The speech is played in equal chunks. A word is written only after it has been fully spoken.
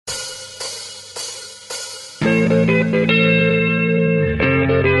What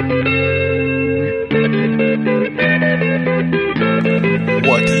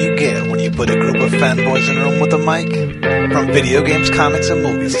do you get when you put a group of fanboys in a room with a mic? From video games, comics, and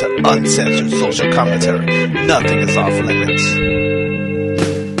movies to uncensored social commentary, nothing is off limits.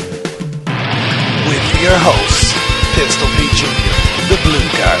 With your hosts, Pistol Pete Jr., The Blue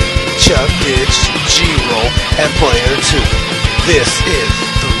Guy, Chuck Ditch, G-Roll, and Player 2. This is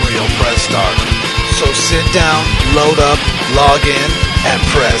The Real Press Start. So sit down, load up, log in, and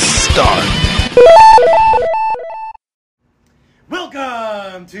press start.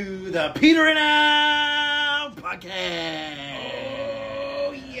 Welcome to the Peter and Al podcast.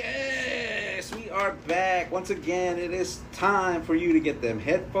 Oh, yes. We are back. Once again, it is time for you to get them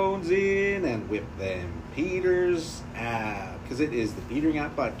headphones in and whip them Peters out. Because it is the Petering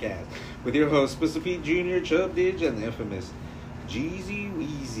Out podcast with your host, Mr. Pete Jr., Chub Didge, and the infamous Jeezy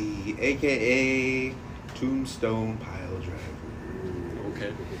Weezy, a.k.a. Tombstone Pile Driver.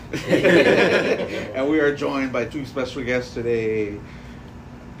 Okay. And we are joined by two special guests today.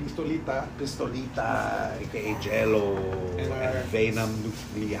 Pistolita, aka Jello, and Venom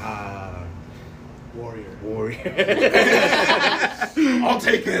Nuclear. Warrior. I'll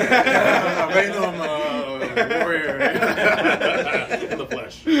take it. Venom Warrior. In the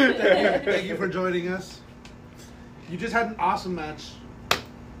flesh. Thank you for joining us. You just had an awesome match.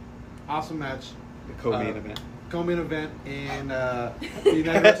 The co-main event. Co-main event in the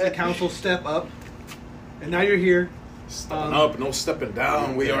United Wrestling Council Step Up. And now you're here. Stepping up, no stepping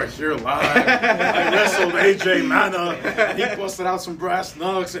down. We are here live. I wrestled AJ Mana. He busted out some brass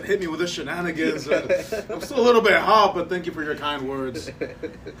knucks and hit me with his shenanigans. And I'm still a little bit hot, but thank you for your kind words.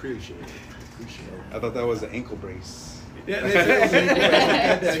 Appreciate it. I thought that was an ankle brace. Yeah,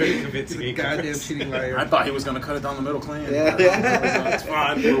 that's very convincing. Goddamn cheating liar. I thought he was going to cut it down the middle clean. Yeah. It's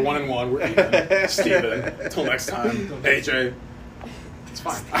fine. We're 1-1. We're even. Steven. Until next time. AJ. It's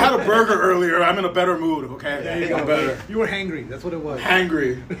fine. I had a burger earlier. I'm in a better mood, okay? There you go. I'm better. You were hangry. That's what it was.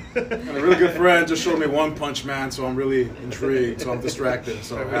 Hangry. And a really good friend just showed me One Punch Man, so I'm really intrigued. So I'm distracted.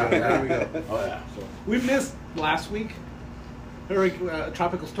 So There we go. Oh, yeah. We missed last week.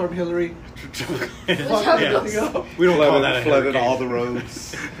 Tropical Storm Hillary. We don't call that flooded all the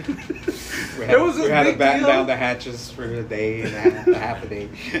roads. We had to batten down the hatches for a day and half a day.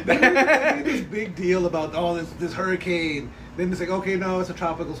 This big deal about this hurricane. Then it's like, okay, no, it's a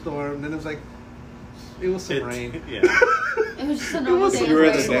tropical storm. Then it was like, it was some rain. Yeah. It was just a normal day. You were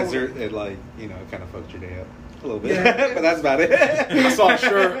in the desert. It kind of fucked your day up a little bit. Yeah. But that's about it. I saw a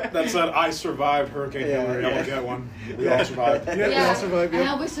shirt that said, I survived Hurricane Hillary. I will get one. We all survived. Yeah, we all survived.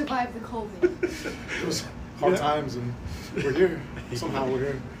 And we survived the COVID. It was hard times, and we're here. Somehow we're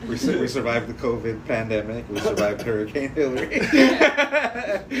here. We survived the COVID pandemic. We survived Hurricane Hillary.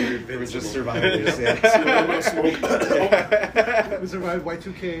 We were just survivors. Yeah. We survived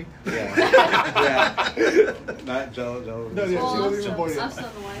Y2K. Yeah. Not Jello. No, yeah, Well, she wasn't even born I'm yet. still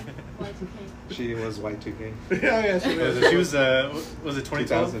the wife. Y2K. She was Y2K. Yeah, she was. She was, was it 2012?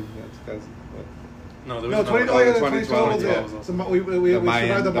 2000. Yeah, 2000. What? No, there No, was 2012. 2012. Yeah. So we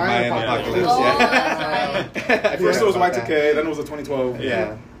survived the Mayan apocalypse. Oh, Yeah. that's right. At first it was Y2K, then it was the 2012.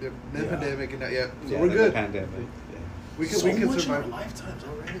 Yeah. The pandemic and that, yeah. So Yeah, we're the good. Pandemic. We So can much in our survive. lifetimes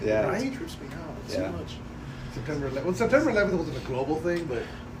already. Yeah. Right? It trips me out. It's Yeah. so much. September 11th. Well, September 11th wasn't a global thing, but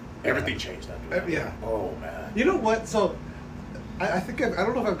Everything changed after that. yeah. Oh, man. You know what? So, I think I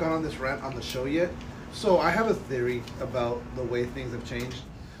don't know if I've gone on this rant on the show yet. So I have a theory about the way things have changed.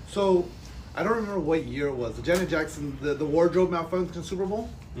 So I don't remember what year it was. The Janet Jackson, the wardrobe malfunction Super Bowl.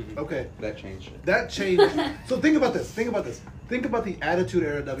 Mhm. Okay, That changed it. that changed. So think about this. Think about the Attitude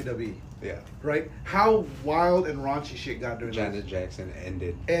Era WWE. Yeah. Right? How wild and raunchy shit got during Janet Jackson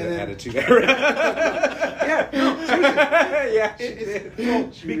ended And the then- Attitude Era. Yeah, no, seriously. Yeah, she It- did. so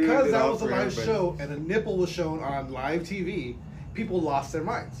She because ruined it that all was a for live everybody. show and a nipple was shown on live TV, people lost their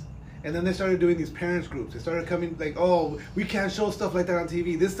minds. And then they started doing these parents groups. They started coming like, oh, we can't show stuff like that on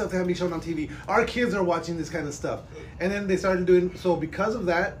TV. This stuff can't be shown on TV. Our kids are watching this kind of stuff. And then they started doing, so because of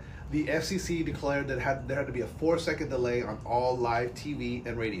that, the FCC declared that there had to be a 4-second delay on all live TV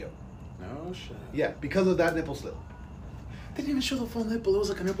and radio. No shit. Yeah, because of that nipple slip. They didn't even show the full nipple. It was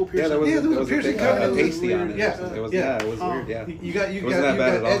like a nipple Yeah, piercing. there was, Yeah, there was a a piercing thing, coming. a It was pasty weird. on it. Yeah. It was, Yeah. it was weird. Yeah. You got It wasn't that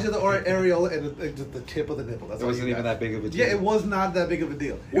bad at the edge all. of the areola and the tip of the nipple. That's It all wasn't you even got. that big of a deal. Yeah, it was not that big of a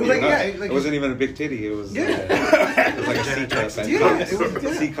deal. It was Well, like, not- yeah, like it wasn't even a big titty. It was, Yeah. it was like a C cup. Yeah, it was-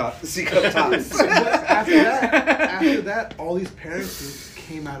 yeah. C cup tops. But after that, all these parents groups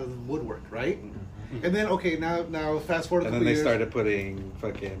came out of the woodwork, right? And then now fast forward a And couple then they years. started putting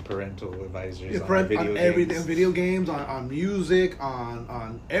fucking parental advisories on on video everything, games. video games, on music,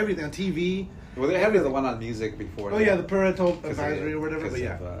 on everything, on TV. Well, they had the one on music before. Oh that. yeah, the parental 'Cause advisory or whatever. But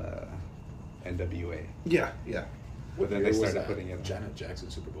yeah, of, NWA. yeah. But then year they was started that putting it on. Janet Jackson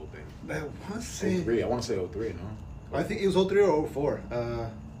Super Bowl thing. I want to say. 03. I want to say 03, no? I think it was 03 or 04.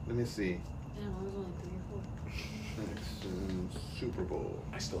 Let me see. Damn, I was only 3 or 4. Super Bowl.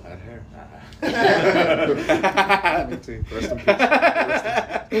 I still had hair. Me too. Rest in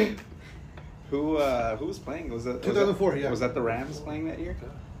peace. Who was playing? Was that 2004, yeah. Was that the Rams playing that year?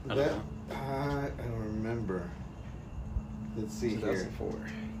 I don't That know. I don't remember. Let's see here. 2004.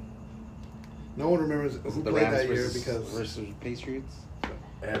 No one remembers Was who it the played Rams that year versus, because. versus Patriots?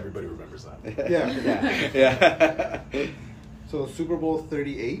 Everybody remembers that. Yeah. yeah. So Super Bowl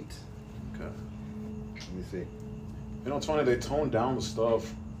 38. Okay. Let me see. You know, it's funny, they toned down the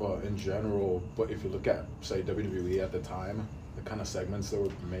stuff in general, but if you look at, say, WWE at the time, the kind of segments they were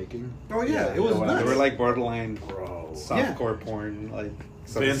making. Oh yeah, it you was know what I They nuts. were like borderline Bro. softcore porn, like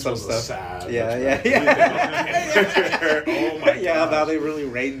some Vince was stuff. a sad. Yeah. Oh my Yeah, god. now they really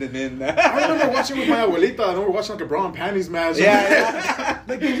reined them in. I remember watching with my abuelita, and we were watching like a bra and panties match. Yeah.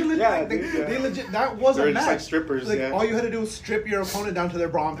 Like they legit, Yeah, they, dude, yeah. they legit. That was They a were match. just like strippers, Like yeah. all you had to do was strip your opponent down to their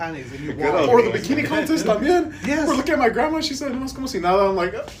bra and panties, and you Good won. old Or the days. bikini contest también. Yes. Or look at my grandma, she said, no, es como si nada. I'm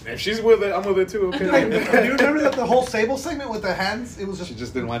like, if she's with it, I'm with it too. Okay. Like, do you remember that the whole Sable segment with the hands? It was just She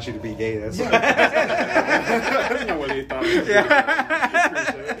just didn't want you to be gay. That's Mi abuelita.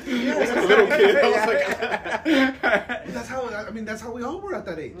 I was a little kid. I was like, But that's how that's how we all were at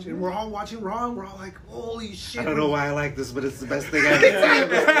that age, and we're all watching Raw. And we're all like, "Holy shit!" I don't know why I like this, but it's the best thing I've seen.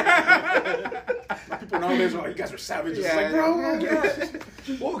 people nowadays are like, you guys are savages. Yeah. It's like, bro, Yeah.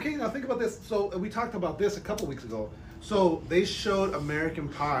 Well, okay, now think about this. So we talked about this a couple weeks ago. So they showed American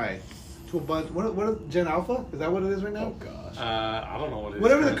Pie to a bunch. What Gen Alpha? Is that what it is right now? Oh gosh. I don't know what it is.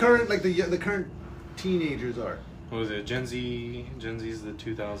 Whatever the current the current teenagers are. What was it? Gen Z. Gen Z's the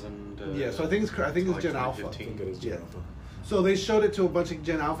 2000. Yeah, so I think it's like Gen Alpha. I think it is Gen Alpha. So they showed it to a bunch of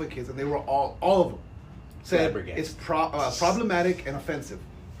Gen Alpha kids, and they were all of them said Flabbergasted. it's problematic and offensive.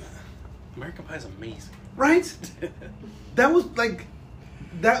 American Pie is amazing. Right? That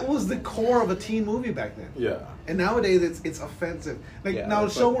was the core of a teen movie back then. Yeah. And nowadays it's offensive. Like Yeah, now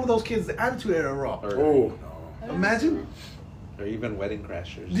that's show like- one of those kids the Attitude Era Raw. Oh no. Imagine. Or even Wedding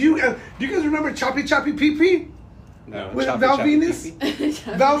Crashers. Do you guys remember Choppy Choppy Pee Pee? No, With Choppy Val Choppy Venus? Pee Pee.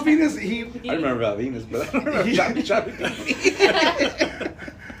 Val Venus, he I remember Val Venus, but I don't remember Choppy Choppy Pee Pee.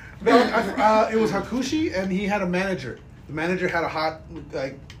 it was Hakushi, and he had a manager. The manager had a hot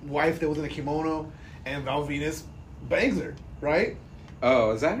wife that was in a kimono, and Val Venus bangs her, right?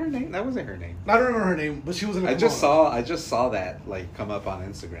 Oh, is that her name? That wasn't her name. I don't remember her name, but she was in a I kimono. just saw that like come up on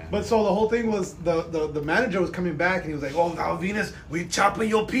Instagram. But so the whole thing was the manager was coming back and he was like, "Oh, Val Venus, we chopping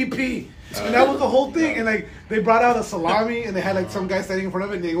your pee pee," and that was the whole thing. And like they brought out a salami and they had like some guy standing in front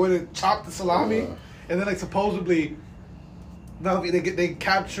of it and they went and chopped the salami, and then like supposedly, they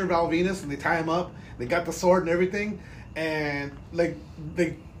capture Val Venus and they tie him up. They got the sword and everything, and like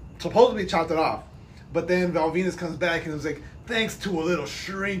they supposedly chopped it off. But then Val Venus comes back and it was like, thanks to a little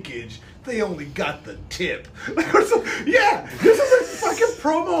shrinkage, they only got the tip. Yeah, this is a fucking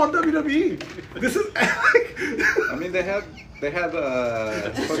promo on WWE. This is like, I mean, they had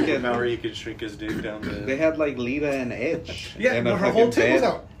fucking Now where you could shrink his dick down to. They had like Lita and Edge. Yeah, in but a her whole fucking tip was bed.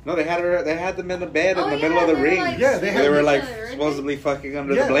 out. No, they had them in a bed in Oh, the yeah, middle of the they were, ring. like, Yeah, they had- They were each like other, weren't they? supposedly fucking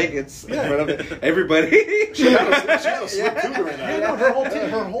under Yeah. the blankets Yeah. in front of everybody. She had a slip cougar in yeah, that. no, her whole tip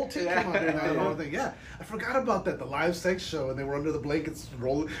Yeah. came out during that whole thing. Yeah, I forgot about that. The live sex show, and they were under the blankets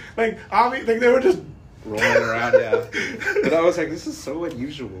rolling. Like, I mean, like they were just, Rolling around, yeah. But I was like, this is so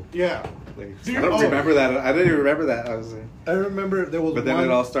unusual. yeah. Like, Dude, I don't oh. remember that. I didn't even remember that. I was like, I remember there was but then one,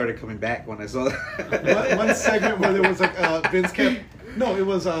 it all started coming back when I saw that. one segment where there was like Vince kept. No, it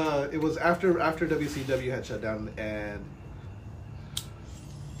was after WCW had shut down, and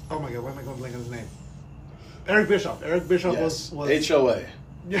oh my god, why am I going blank on his name? Eric Bischoff. Eric Bischoff Yes. was HLA.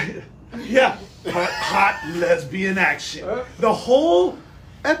 yeah, hot lesbian action. The whole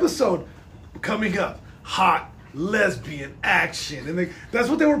episode coming up, hot lesbian action, and that's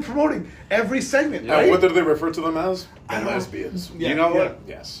what they were promoting every segment. And Right? what did they refer to them as? I The don't- lesbians. Yeah, you know yeah. what?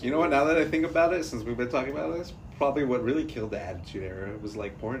 Yes. You know what? Now that I think about it, since we've been talking about this, probably what really killed the Attitude Era was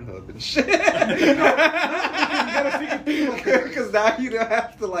like Pornhub and shit. Because now you don't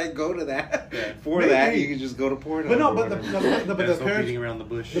have to like go to that. Yeah. For Maybe. that, you can just go to Pornhub. But no, or but the whatever. but There's the no parents. beating around the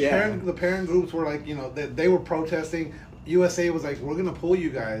bush. The Yeah. parent groups were like, they were protesting. USA was like, we're gonna pull you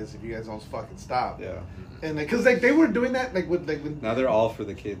guys if you guys don't fucking stop. Yeah. And like, cause like they were doing that like with Now they're all for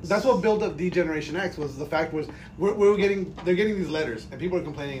the kids. that's what built up D-Generation X was the fact was they're getting these letters and people are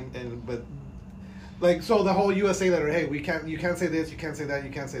complaining but like so the whole USA letter, hey, you can't say this, you can't say that,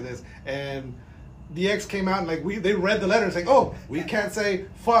 you can't say this, and the X came out and like they read the letter saying, oh, we can't say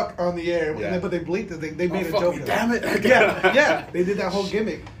fuck on the air, Yeah. but they bleeped it, they made a fuck joke. me, of damn it. yeah, they did that whole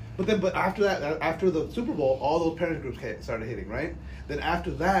gimmick. But after that, after the Super Bowl, all those parent groups started hitting, right? Then after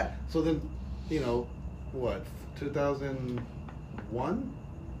that, so then, you know, what, 2001?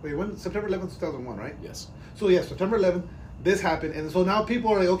 Wait, when? September 11th, 2001, right? Yes. So yeah, September 11th, this happened, and so now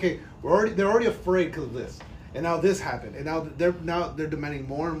people are like, okay, they're already afraid because of this, and now this happened, and now they're demanding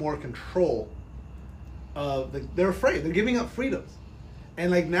more and more control. They're afraid. They're giving up freedoms, and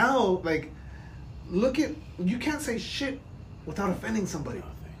like now, like, you can't say shit without offending somebody.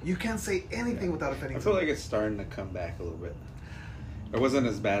 You can't say anything without offending I feel somebody. like it's starting to come back a little bit. It wasn't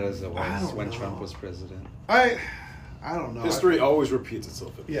as bad as it I was don't when know. Trump was president. I don't know. History always repeats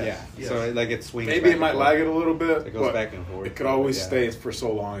itself. Yeah. So like it swings. Maybe back it might and lag forth. it a little bit. It goes but back and forth. It could always Yeah. stay for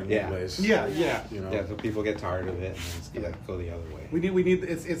so long in Yeah. one place. Yeah. You know. Yeah, so people get tired of it, and then it's gonna Yeah. go the other way. We need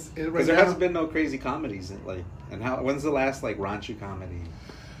it's right Because there now- hasn't been no crazy comedies when's the last like raunchy comedy?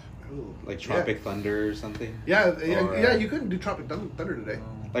 Ooh, Like Tropic Thunder or something? Yeah, Or, yeah. You couldn't do Tropic Thunder today.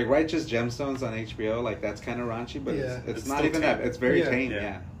 Like Righteous Gemstones on HBO, like that's kind of raunchy, but Yeah. it's It's not still even tame. that. It's very Yeah. tame, Yeah.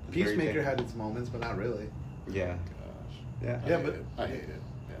 yeah. It's very Peacemaker tame. had its moments, but not really. Yeah. Gosh. Yeah. Yeah, I hate but- it. I hate it.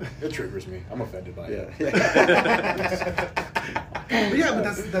 Yeah. It triggers me. I'm offended by it. Yeah. But yeah, but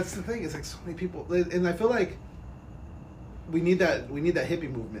that's the thing. It's like so many people, and I feel like we need that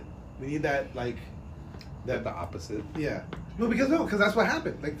hippie movement. We need that like That the opposite. yeah. No, because that's what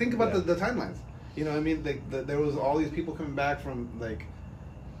happened. Like think about Yeah. the timelines. You know what I mean? Like there was all these people coming back from like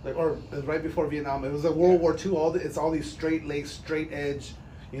or it was right before Vietnam. It was like World War II. It's all these straight laced, straight edge.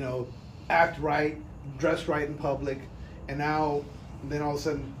 You know, act right, dress right in public, and now then all of a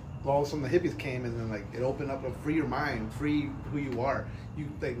sudden the hippies came and then like it opened up to free your mind, free who you are. You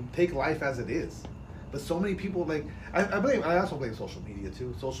like take life as it is. But so many people like I also blame social media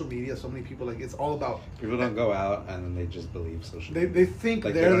too. Social media, so many people like it's all about People don't go out and then they just believe social media. they think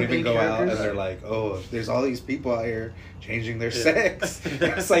Like they're they don't the even main go out characters. and they're like, oh, there's all these people out here changing their sex.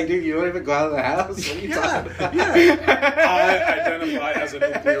 It's like, dude, you don't even go out of the house. What are you Yeah, talking about? I identify as a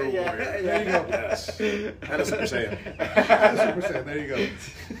nuclear Yeah, warrior. there you go. Yes. That is what you're saying. 100%. There you go.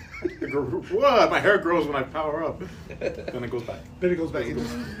 What? My hair grows when I power up. Then it goes back. Then it goes back.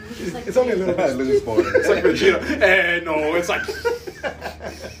 like It's only a little bit. Lose sport. It's like Vegeta. No, it's like.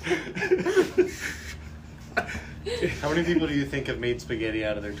 How many people do you think have made spaghetti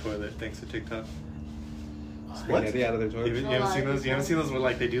out of their toilet thanks to TikTok? Spaghetti out of their You toilet. haven't seen those? You haven't seen those where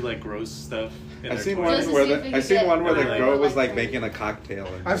like they do like gross stuff? In I've their seen toilet? one Just to where see if you I've could seen get one where the like girl was like like making a cocktail.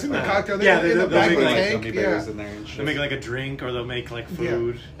 And I've seen the just, cocktail. Yeah, in the they'll back make of the like tank. gummy bears Yeah. in there and They shit. make like a drink or they'll make like Yeah.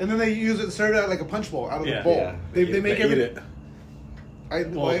 food. And then they use it, serve it out like a punch bowl out of Yeah. the bowl. Yeah. They make eat every. it. I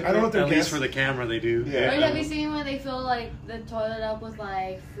Well, don't know if they're at least guests. for the camera they do. Yeah. Or have you seen when they fill like the toilet up with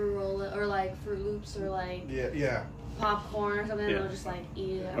like fruit roll or like Fruit Loops or like Yeah. popcorn or something? Yeah. And they'll just like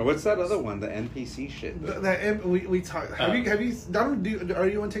eat it. Or what's that other one? The NPC shit. We talk. Have you are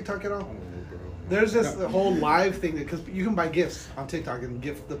you on TikTok at all? Oh, bro. There's this the whole live thing because you can buy gifts on TikTok and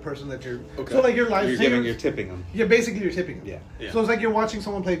gift the person that you're. Okay. So like you're live. You're tipping them. Yeah, basically you're tipping. Yeah. Yeah. So it's like you're watching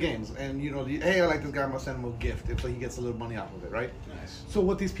someone play games, and you know, hey, I like this guy. I'm gonna send him a gift, and so he gets a little money off of it, right? Nice. So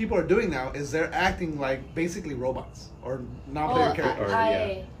what these people are doing now is they're acting like basically robots or non-player characters. Or, yeah.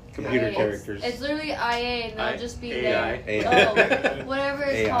 IA. Computer IA. characters. It's literally IA, and they'll just be AI. there. AI. Oh, whatever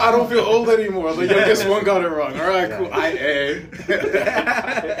it's AI. called. I don't feel old anymore. The youngest one got it wrong. All right, cool.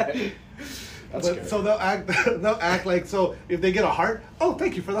 That's But good. so they'll act like so if they get a heart, oh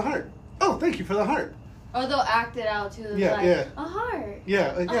thank you for the heart. Oh thank you for the heart. Or they'll act it out too. They'll be Yeah, like, yeah. a heart.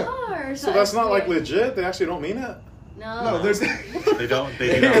 Yeah, A yeah. heart. So that's not like weird. legit. They actually don't mean it. No. No, there's They don't.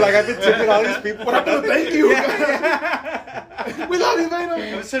 They do You're not. like, I've been tipping all these people. What happened to thank you? We love you, I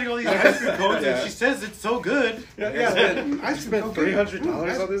man. was sending all these ice cream cones Yeah. and she says it's so good. yeah. I spent $300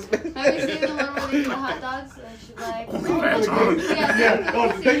 on this. Have you seen the one where they eat the hot dogs? And she's like, Yeah.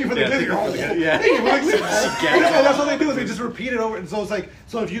 Oh, thank you for the Yeah, glizzy. thank you for the- yeah. Thank you for the glizzy. She And gets that's what they do is they just repeat it over. And so it's like,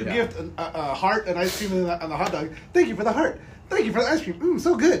 so if you Yeah. gift a heart and ice cream on the hot dog, thank you for the heart. Thank you for the ice cream.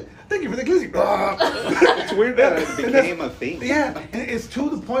 So good. Thank you for the glizzy. It's weird that it became a thing. Yeah, and it's to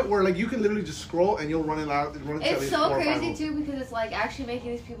the point where like you can literally just scroll and you'll run it out. Run it's so crazy too because it's like actually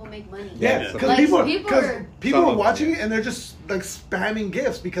making these people make money. Yeah, Yeah. because Like, people, people are- Some are of watching them, it and they're just like spamming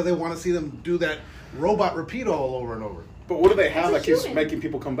gifts because they want to see them do that robot repeat all over and over. But what do they have It's a that keeps human. making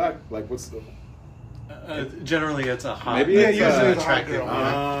people come back? Like, what's the? Generally, it's a hot. Maybe Yeah, it's, usually it's a hot attractive girl.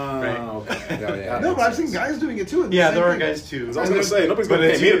 woman. Right. Okay. Yeah. No, but I've seen guys doing it too. and the Yeah, same there are thing. guys too. I was gonna say nobody's But gonna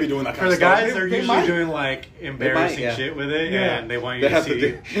pay it's me to be doing that for kind the of stuff. guys. They're They usually might. doing like embarrassing yeah. shit with it, Yeah. and they want you They to have to see.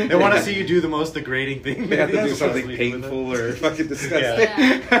 do- They want to see you do the most degrading thing. They have to do possibly something with it. painful or fucking disgusting.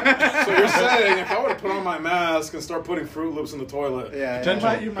 Yeah. So you're saying if I were to put on my mask and start putting Fruit Loops in the toilet, Yeah,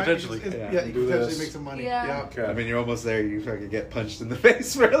 Potentially. You might Potentially. yeah, Yeah. you Do could potentially this. make some money. Yeah. okay. I mean, you're almost there. You fucking get punched in the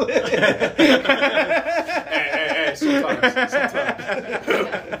face for a living. hey, sometimes.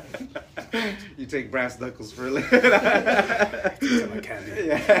 You take brass knuckles for a living. It's like candy.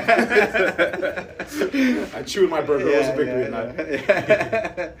 Yeah. I chewed my burger. It was a victory at night.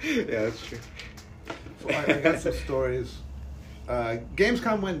 Yeah, that's true. So I got some stories.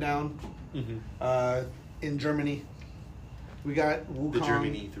 Gamescom went down Mhm. in Germany. We got Wukong. The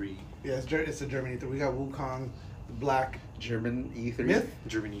Germany 3. Yeah, it's the Germany. We got Wukong, the Black German E3. Myth.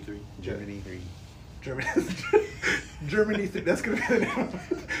 Germany 3. Germany 3. Germany. Germany. That's gonna be the name.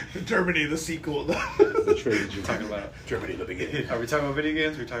 Germany, the sequel. The trilogy. Talking about. Germany, the beginning. Are we talking about video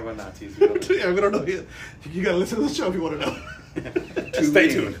games? Or are we talking about Nazis? Yeah, we don't know yet. You gotta listen to the show if you want to know. Stay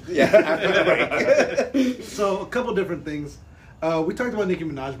tuned. Yeah, after the break. So a couple different things. We talked about Nicki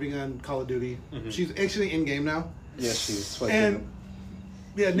Minaj being on Call of Duty. Mhm. She's actually in game now, Yeah, she's fucking. and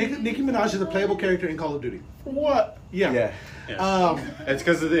yeah, Nicki Minaj is a playable character in Call of Duty. What? Yeah. Yeah. Yeah. It's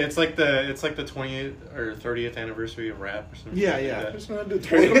because it's like the 20th or 30th anniversary of rap or something. Yeah, like yeah. that. Just gonna do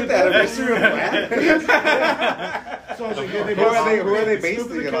Hit the anniversary of rap. So Who are they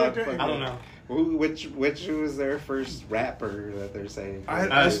basing it on? I don't know. Which was their first rapper that they're saying?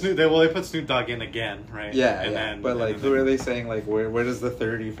 They put Snoop Dogg in again, right? Yeah, And yeah. then, But and like, then- who are they saying? Like, where does the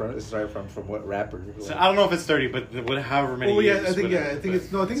 30 start from? From what rapper? So I don't know if it's 30, but however many Oh yeah, years. I think whatever, I think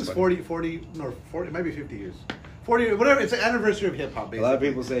it's no, I think it's It's 40. No, 40. It might be 50 years. 40, whatever. It's an anniversary of hip hop. A Basically. lot of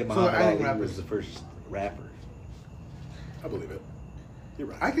people say So Muhammad I think Ali rappers- was the first rapper. I believe it. You're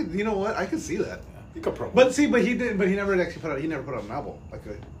right. I could, you know what? I could see that. You could pro. But see, but he didn't. But he never actually put out. He never put out an album like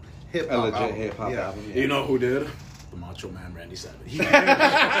a hip A hop legit album. hip hop Yeah. album. You know who did? The Macho Man, Randy Savage. And he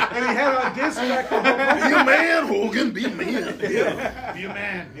had a diss track. Be a man, Hogan. Be a man. Yeah. Be a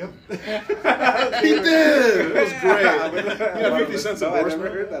man. Yep. He did. It was great. He had 50 cents No, of I horse. never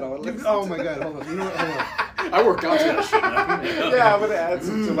heard that. I want to listen Oh to my god! Hold on. You know what? Hold on. I work out to that shit, man. Yeah, I'm gonna add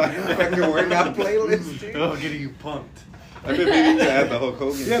some to my fucking workout playlist, dude. Oh, getting you pumped. I've been meaning to add the Hulk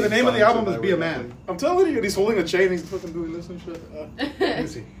Hogan. Yeah, the theme name of the song album to is my Be a workout Man. I'm telling you, he's holding a chain. He's fucking doing this and shit. Let me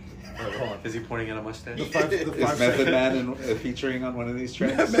see. Alright, hold on. Is he pointing at a mustache? The five Is Method second- Man featuring on one of these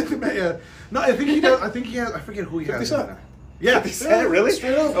tracks? Method Man, yeah. No, I think he does. I think he has. I forget who he 50 has. Cent. in there. Yeah, Is that really?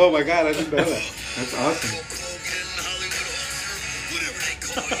 Straight up. Oh my god, I didn't know that. That's awesome.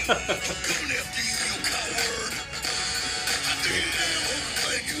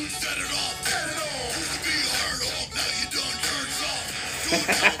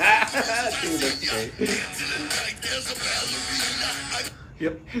 Dude, that's great.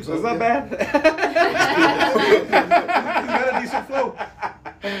 Yep. So That's not yeah. bad. He's got a decent flow.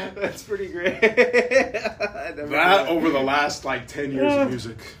 That's pretty great. I never That knew over the last like 10 years of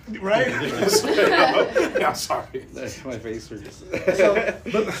music. Right? Yeah, I'm sorry. that. My face hurts. So,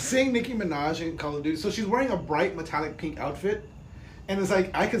 but seeing Nicki Minaj in Call of Duty, so she's wearing a bright metallic pink outfit, and it's like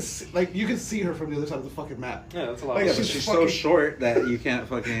I could see, like you can see her from the other side of the fucking map. Yeah, that's a lot. Like, Yeah, of but she's she's fucking- so short that you can't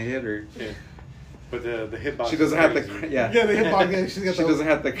fucking hit her. Yeah. But the hitbox. She doesn't is have the crazy. yeah. Yeah, the hip hop. Yeah, she's got She the. doesn't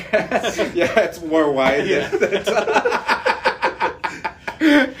have the yeah. It's more wide. Yeah.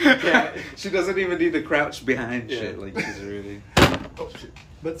 Yeah, she doesn't even need to crouch behind Yeah. shit. Like she's really. Oh, shit.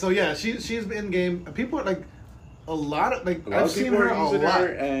 But so yeah, she's in game. People are like a lot of like A lot I've of seen people her are a using lot. her,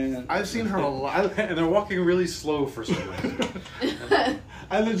 and I've seen her a lot. And they're walking really slow for some reason.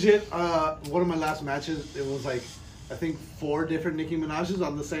 I legit one of my last matches. It was like I think 4 different Nicki Minaj's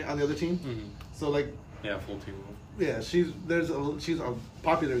on the other team. Mhm. So like Yeah, full team. yeah, she's a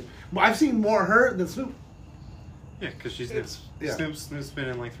popular. Well, I've seen more her than Snoop. Yeah, because she's yeah. Snoop's been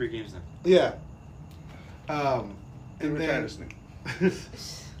in like 3 games now. Yeah. and And then, then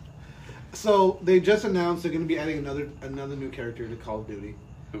so they just announced they're going to be adding another new character to Call of Duty,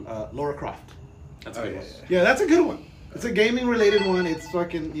 Who? Laura Croft. That's oh good. yeah, one. yeah. Yeah, that's a good one. It's a gaming related one. It's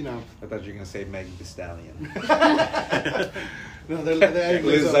fucking I thought you were gonna say Megan Thee Stallion. No, they're adding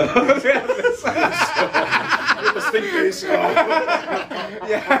Lizzo. With the stink face.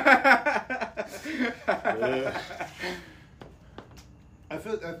 Yeah. I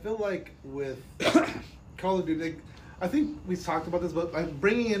feel like with Call of Duty, like, I think we talked about this, but like,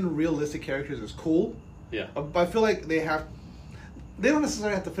 bringing in realistic characters is cool. Yeah. I feel like they have. they don't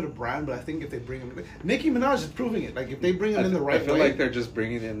necessarily have to fit a brand, but I think if they bring him, Nicki Minaj is proving it. Like if they bring him in the right I feel way, like they're just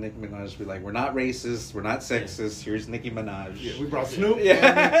bringing in Nicki Minaj to be like, we're not racist, we're not sexist. Here's Nicki Minaj. yeah, we brought Snoop.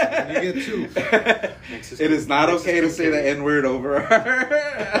 Yeah. and you get two. It is not okay to say the N word over her.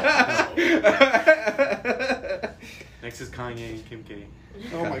 Next is Kanye and Kim K.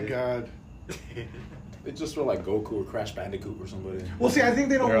 Oh my god. They just feel like Goku or Crash Bandicoot or somebody. Well, see, I think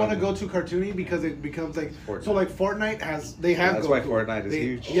they don't They're want to on- go too cartoony because it becomes like Fortnite. so. Like Fortnite has, they have. That's Goku. why Fortnite is They-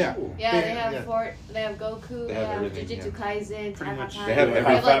 huge. Yeah, Ooh. Yeah, they have yeah. They have Goku, They they have have everything, Jujutsu yeah. Kaisen, Pretty Attack on much. Titan. They have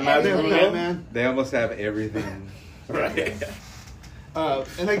every like Fat Man. They have everybody. Batman. They almost have everything. Right.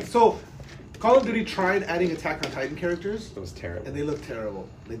 And like so, Call of Duty tried adding Attack on Titan characters, It was terrible. and they look terrible.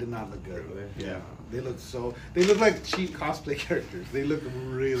 They did not look good. Really? Yeah, they look they look like cheap cosplay characters. They look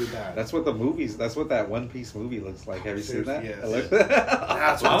really bad. That's what that One Piece movie looks like. Have you seen that? Yes. It looks-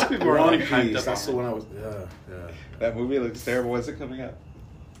 That's A lot of people are One really hyped Piece. up That's on the it. one I was. Yeah. That movie looks terrible. When's it coming out?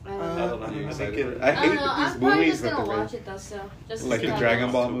 I don't Uh, know. know. Are you I excited think for it- it? I I hate don't know. these I'm probably movies just that gonna they're watch it though. So just like to the see Dragon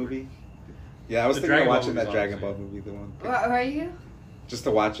how Ball it movie. Yeah, I was The thinking of Dragon Ball watching that movie's Dragon awesome. Ball movie, the one. goes. Are you? Just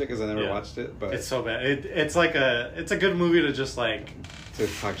to watch it because I never Yeah. watched it, but It's so bad. It's like it's a good movie to just like, to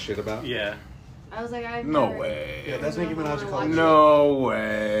talk shit about. yeah, I was like, I No way. Yeah, that's Nicki Minaj. Call No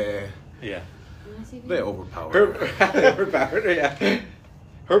way. yeah. They overpowered. Her, overpowered her, yeah.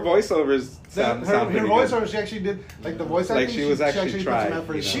 Her voiceovers sound her pretty good. voiceover, she actually did like the voice Like, acting. she was actually put tried, some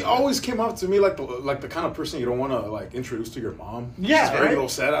effort you into know. She it. always came out to me like the kind of person you don't want to like introduce to your mom. Yeah, she's very right?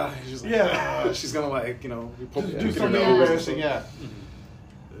 grosera. She's like, Yeah. she's gonna like poke Just you do in something the nose. embarrassing, yeah.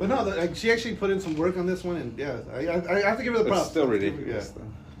 But no, like she actually put in some work on this one, and yeah, I have to give her the But props. it's still I have to give her- ridiculous,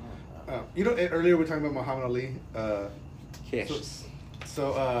 yeah. You know, earlier we were talking about Muhammad Ali. though. Yes.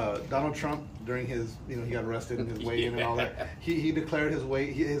 So Donald Trump, during his, he got arrested in his weigh-in and all that. He declared his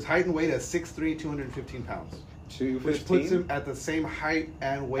weight, his height and weight as 6'3", 215 pounds, which puts him 215? at the same height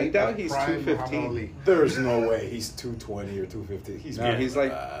and weight I doubt of he's prime 215. Muhammad Ali. There's no way he's 220 or 250. He's No, he's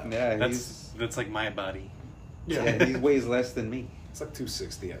like, yeah, That's like my body. yeah, he weighs less than me. it's like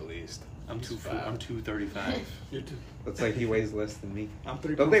 260 at least. I'm He's two. fat. I'm 235. It's like he weighs less than me. I'm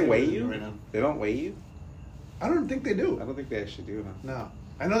 3 Don't they pounds weigh heavier you? right now? They don't weigh you? I don't think they do. I don't think they actually do, huh? No,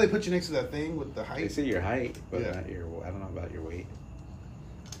 I know they put you next to that thing with the They height. say your height, but Yeah. not your. I don't know about your weight.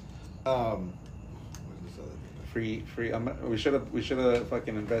 What is this other thing? Free. We should have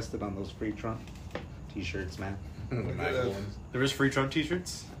fucking invested on those free Trump T-shirts, man. Nice ones. There is free Trump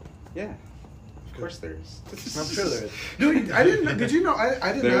T-shirts. Yeah, of course there is. I'm sure there is. Dude, I didn't. Did you know?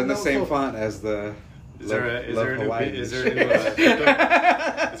 I did They're not in the know. same so- font as the. Is there a new Hawaii. is there a new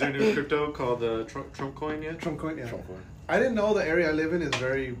crypto? Is there a new crypto called the Trump coin yet? Trump coin. Yeah. Trump coin. I didn't know the area I live in is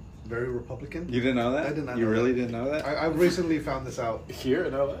very, very Republican. You didn't know that? I did not You know really that. didn't know that? I recently found this out. Here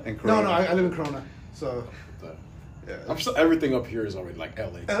in LA. In No, Corona. I live in Corona, so yeah. I'm sure everything up here is already like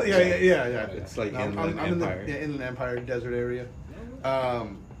LA. Yeah. It's like No, Inland I'm in the Empire. Inland Empire desert area,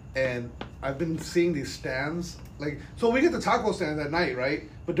 and I've been seeing these stands. Like, so we get the taco stands at night, right?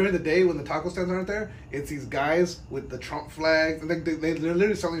 But during the day, when the taco stands aren't there, it's these guys with the Trump flags. Like they're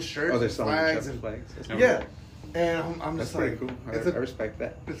literally selling shirts, Oh, they're and selling flags, Trump and flags. That's yeah. And I'm That's just pretty like, cool. I it's a respect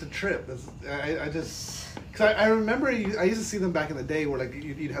that. it's a trip. I just because I remember I used to see them back in the day where like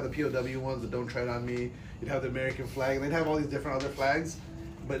you'd have the POW ones, the Don't Tread on Me. You'd have the American flag, and they'd have all these different other flags.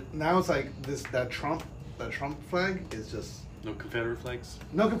 But now it's like that Trump flag is just No Confederate flags.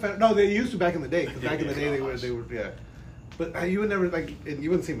 no Confederate. No, they used to back in the day. 'Cause back in the day Gosh. they were yeah. But you would never like, and you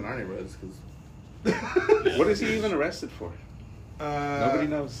wouldn't see them in our neighborhoods because. What is he even arrested for? Nobody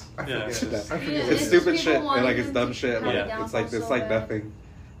knows. I Yeah, forget. it's just- I forget. Yeah, It's just stupid people shit. And wanting like it's him dumb to shit. have Like, it it's down like so it's like bad. nothing.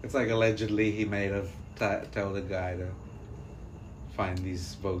 It's like allegedly he made have tell the guy to find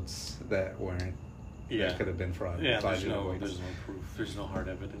these votes that weren't. Yeah. That could have been fraud. Yeah, there's fraudulent no votes. proof. There's no hard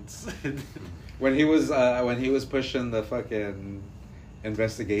evidence. When he was pushing the fucking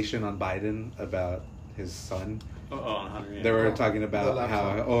investigation on Biden about his son, on Hunter. Yeah. they were Oh, talking the about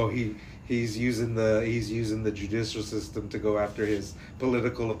laptop. how he's using the judicial system to go after his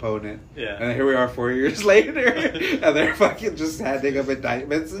political opponent. Yeah. And here we are 4 years later, and they're fucking just handing up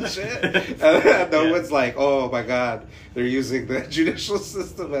indictments and shit. And no Yeah. one's like, oh my god, they're using the judicial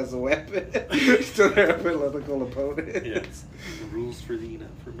system as a weapon to their political opponent. Yeah. The rules for thee, not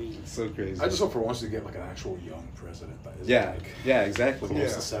for me. It's so crazy. I just hope for once to get like an actual young president that is yeah, like yeah, exactly. close Yeah.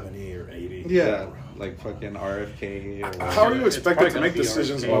 to 70 or 80. Yeah. Like fucking RFK. Or How are you It's expected probably to make gonna be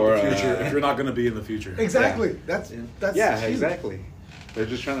decisions RFK. about Or, the future uh, if you're not going to be in the future? Exactly. That's yeah, huge. exactly. They're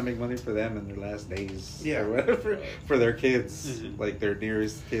just trying to make money for them in their last days. Yeah. Or whatever. For their kids. Mhm. Like their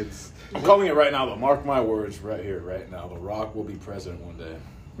nearest kids. I'm calling it right now, though. Mark my words right here, right now. The Rock will be president one day.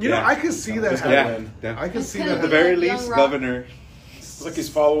 You know, Yeah. I could see that Just happen. gonna win. Yeah. I can It's see gonna At that. the very like Young least, Rock. governor. It's like he's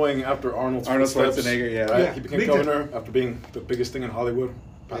following after Arnold footsteps, Schwarzenegger, yeah. Right? Yeah, He became big time. governor after being the biggest thing in Hollywood.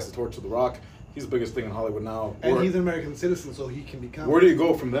 Passed the torch to The Rock. He's the biggest thing in Hollywood now. And Where, he's an American citizen, so he can become. where do you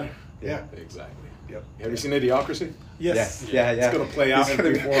go from there? Yeah. Exactly. Yep. Have you seen Idiocracy? Yes. Yeah. It's going to play out He's in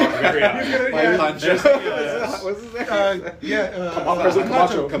gonna before be- our very eyes. Yeah. Pancho. Yes. What's his name? President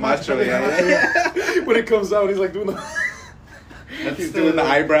Camacho. Camacho, yeah. When it comes out, he's like doing the... He's doing the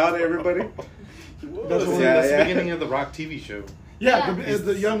eyebrow to everybody. That's the one- Yeah, That's yeah. the beginning of the Rock TV show. Yeah, Yeah.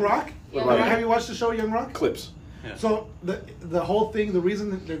 the Young Rock. Young Right. Rock. Have you watched the show Young Rock? clips. Yeah. So the whole thing, the reason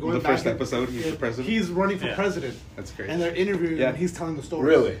that they're going The back first episode, he's the president? He's running for Yeah. president, That's great. and they're interviewing him, Yeah. and he's telling the story.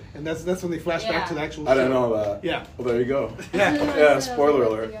 Really? And that's when they flash back Yeah. to the actual. I didn't show. know that. Yeah. Well, there you go. Yeah. Spoiler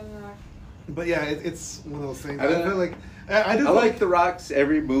alert. But yeah, it's one of those things. I I don't- feel like I do I like The Rock's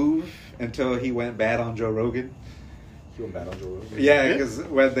every move until he went bad on Joe Rogan. You went bad on Joe Rogan. Yeah, because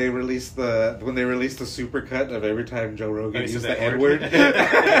when they released the supercut of every time Joe Rogan Oh, he used said the that N word? word.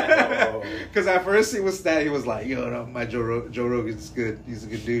 Oh. Because at first he was like, yo, no, my Joe Rogan's good. He's a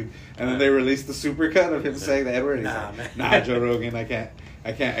good dude. And then they released the supercut of him saying the N word. Nah, Like, man. nah, Joe Rogan, I can't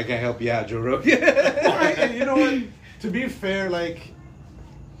help you out, Joe Rogan. And you know what? To be fair, like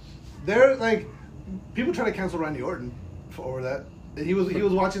they're like people try to cancel Randy Orton over that. And he was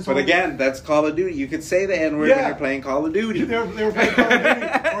watching. But someone- again, that's Call of Duty. You could say the N word Yeah. when you're playing Call of Duty. they were playing Call of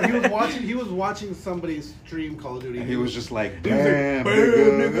Duty, or he was watching somebody stream Call of Duty. And he was just like, He was like, "Bam, "Bam,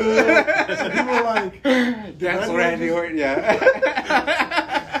 nigga." nigga." And people were like, Cancel Randy Randy Orton Orton, yeah.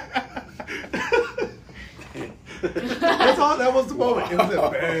 That's all. That was the moment. It was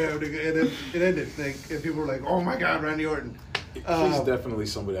like, bam, nigga, and then it ended. Like, and people were like, "Oh my God, Randy Orton." He's Um, definitely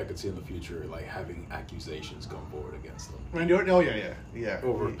somebody I could see in the future, like having accusations come forward against him Randy Orton. Oh yeah.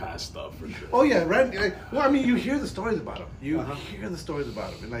 over past stuff for sure. Oh yeah, Randy. Like, well, I mean, you hear the stories about him. You hear the stories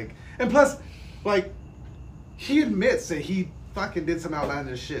about him, and plus, like, he admits that he fucking did some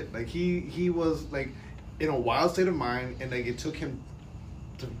outlandish shit. Like he was like in a wild state of mind, and like it took him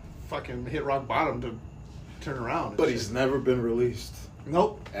to fucking hit rock bottom to turn around. and But shit. he's never been released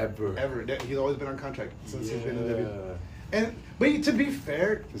nope. ever. Ever. He's always been on contract since he's been in Yeah. W. And but to be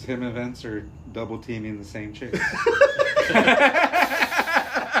fair, Because him and Vince are double teaming the same chick.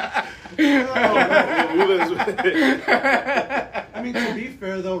 I mean, to be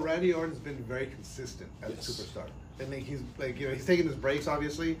fair though, Randy Orton's been very consistent as a superstar. I think he's like, you know, he's taking his breaks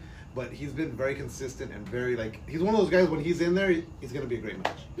obviously, but he's been very consistent and very like he's one of those guys when he's in there, he's gonna be a great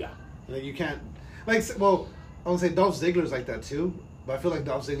match. Yeah. Like you can't like well, I would say Dolph Ziggler's like that too. But I feel like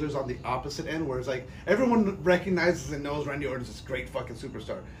Dolph Ziggler's on the opposite end, where it's like everyone recognizes and knows Randy Orton's this great fucking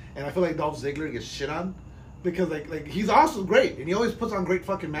superstar, and I feel like Dolph Ziggler gets shit on because like he's also great and he always puts on great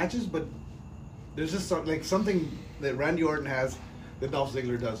fucking matches, but there's just like something that Randy Orton has that Dolph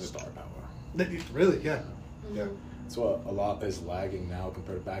Ziggler doesn't. Star power. Really, yeah, yeah. That's what a lot is lagging now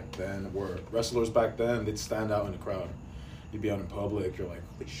compared to back then, where wrestlers back then, they'd stand out in the crowd. You'd be out in public, you're like,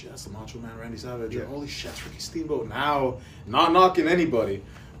 holy shit, that's the Macho Man Randy Savage. Or Yeah. holy shit, that's Ricky Steamboat. Now, not knocking anybody,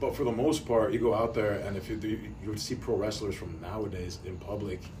 but for the most part, you go out there and if you would see pro wrestlers from nowadays in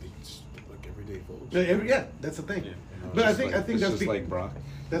public, they just look like everyday folks. Yeah, that's the thing. Yeah. You know, But I it's think like- I think It's that's just like Brock.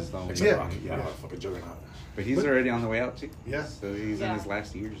 that's the only Except yeah, Rocky, yeah, yeah. fucking juggernaut. But he's already on the way out too. Yeah. So he's in Yeah. his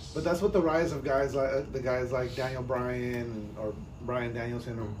last years. But that's what the rise of guys like the guys like Daniel Bryan or Brian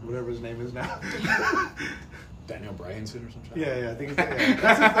Danielson or whatever his name is now. Daniel Bryanson or something. Yeah, I think it's,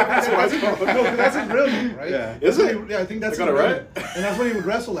 that's his no, that's his real name, right? Yeah. Is That's it? what he- yeah, I think that's I got his it real right? name. And that's what he would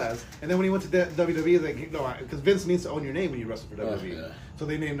wrestle as. And then when he went to WWE, like no, because Vince needs to own your name when you wrestle for WWE. yeah. So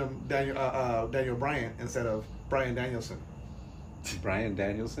they named him Daniel Bryan instead of Brian Danielson. Brian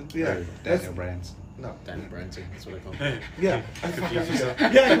Danielson? Yeah. Or That's- Daniel Branson. No. Daniel Bryanson, that's what I call him. Yeah, Confuse yourself. Yeah,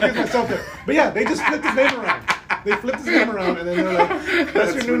 I confused myself there. But yeah, they just flipped his name around. They flipped his name around, and then they're like,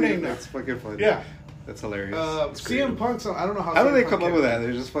 "That's your new funny. name now." That's fucking funny. Yeah. That's hilarious. CM Punk's. I don't know how. How do CM they Punk come up came- with that?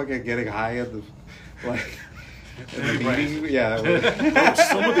 They're just fucking getting high at the, like, in the Right. meeting? Yeah.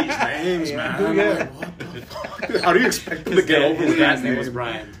 Some of these names, man. Yeah. Like, what the fuck? How do you expect them to get over His with dad's that name was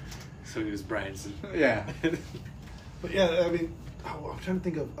Brian, so he was Bryanson. Yeah. But yeah, I mean, I'm trying to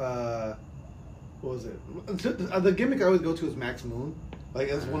think of what was it? The gimmick I always go to is Max Moon. Like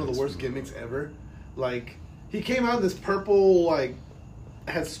that's one of the Max worst Moon. gimmicks ever. Like he came out in this purple, like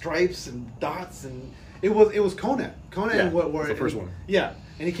had stripes and dots, and it was Conan. Conan, Yeah, what? it's the first one. Yeah,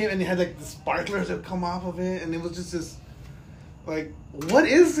 and he came and he had like the sparklers that come off of it, and it was just this. Like, what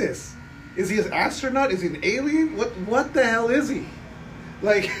is this? Is he an astronaut? Is he an alien? What the hell is he?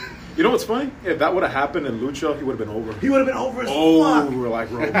 Like, You know what's funny? If that would have happened in Lucha, he would have been over. He would have been over as Oh, fuck. we're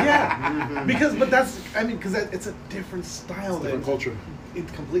like Roman. Yeah, because it's a different style. Different culture. It's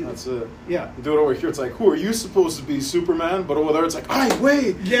completely. That's it. Yeah. You do it over here, it's like, who are you supposed to be, Superman? But over there, it's like, ay,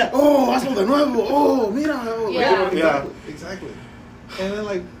 wait. Yeah. Oh, hazlo de nuevo. Oh, mira. Oh, Yeah. yeah. Exactly. And then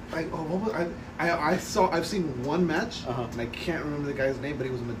what was I've seen one match, and I can't remember the guy's name, but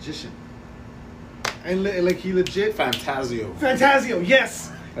he was a magician. And he legit. Fantasio.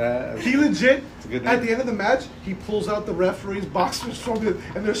 Yes. He legit. It's a good At name. the end of the match, he pulls out the referee's boxers from it,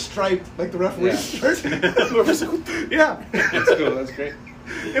 and they're striped like the referee's shirt. Yeah. That's cool. That's great.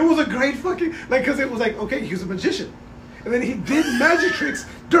 It was a great fucking because it was like, okay, he was a magician, and then he did magic tricks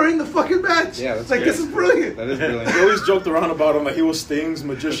during the fucking match. Yeah, that's like great. this is brilliant. That is brilliant. He always joked around about him like he was Sting's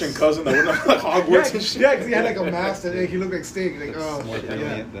magician cousin that went to like Hogwarts and shit. Yeah, because he had like a mask and he looked like Sting. Like, It's more yeah.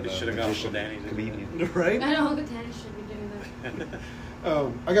 brilliant than You a should have gone magician for Danny. comedian. Right? I know Uncle Tanner should be doing that.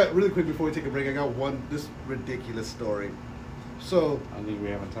 I got really quick before we take a break. I got this ridiculous story. So I don't think we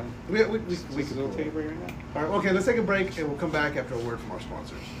have time. we We can can take a break right now. All right, okay, let's take a break and we'll come back after a word from our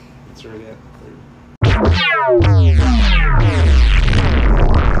sponsors. It's already at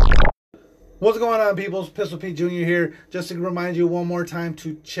What's going on, peoples? Pistol Pete Jr. here. Just to remind you one more time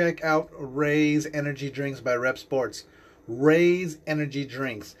to check out Ray's Energy Drinks by Rep Sports. Ray's Energy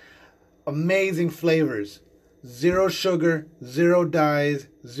Drinks. Amazing flavors. Zero sugar, zero dyes,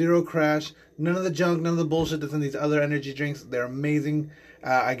 zero crash. None of the junk, none of the bullshit that's in these other energy drinks. They're amazing.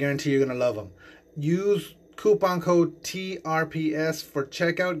 I guarantee you're going to love them. Use coupon code TRPS for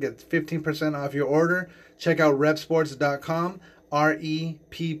checkout. Get 15% off your order. Check out repsports.com.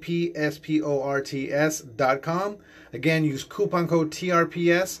 REPPSPORTS.com. Again, use coupon code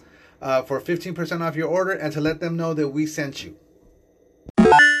TRPS for 15% off your order and to let them know that we sent you.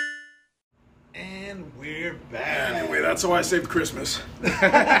 And we're back. Anyway, that's how I saved Christmas. Damn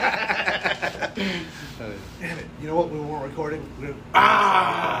it. You know what? We weren't recording. You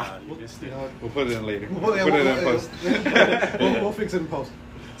missed You it. know what? We'll put it in later. We'll Put it in post. We'll fix it in post.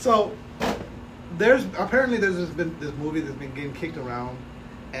 So, there's been this movie that's been getting kicked around,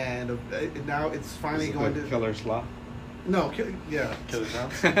 and now it's finally Is it going the to Killer Sloth. no, yeah. Killer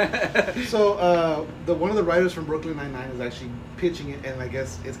Clowns? So one of the writers from Brooklyn Nine-Nine is actually pitching it, and I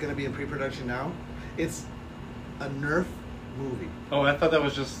guess it's going to be in pre-production now. It's a Nerf movie. Oh, I thought that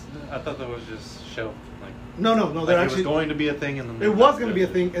was just shelved. Like, No, they're it actually. was going to be a thing, and then It was going to be a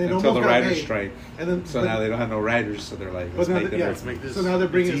thing, and it Until almost the got writers made. strike. And then, So now they don't have no writers, so they're like, But let's now make that- the yeah. Nerf. make this. So now they're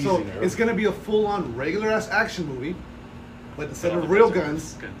bringing it's it. So easy now. it's going to be a full-on regular-ass action movie, but instead All of the real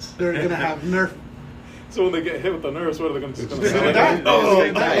guns are guns, guns. they're going to have Nerf. So when they get hit with the nerves, what are they going to do? They're gonna die. die. Oh,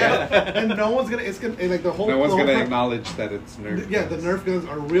 They're gonna die, yeah. And no one's gonna. It's gonna like the whole. No one's the whole gonna time- acknowledge that it's Nerf. Yeah, the Nerf guns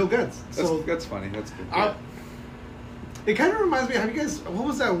are real guns. So That's funny. That's good. it kind of reminds me. Have you guys? What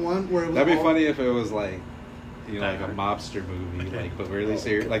was that one where it was? That'd be all- funny if it was like, you know, like a Die mobster movie, like but really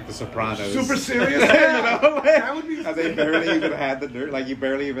serious, like The Sopranos. Super serious. You know, like, That would be- and they barely even had the Nerf. Like you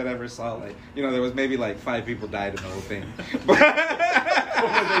barely even ever saw. Like you know, there was maybe like 5 people died in the whole thing.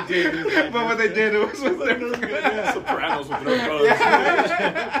 But what they did, it was with Nerf guns. Sopranos with Nerf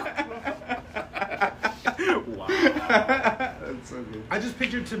guns. Wow. That's so good. I just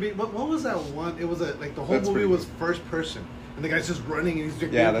pictured to be. What was that one? It was like the whole That's movie pretty was good. first person, and the guy's just running and he's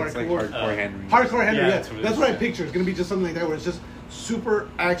doing Yeah, that's like parkour. hardcore Henry. Hardcore Henry. Yeah, Yeah, that's what it that's is, what I yeah. picture. It's gonna be just something like that where it's just super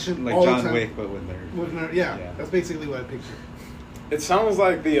action Like all the John time. Wick, but with Nerf. With Nerf. Yeah, Yeah. that's basically what I picture. It sounds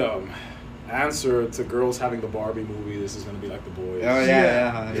like the answer to girls having the Barbie movie. This is going to be like The Boys. Oh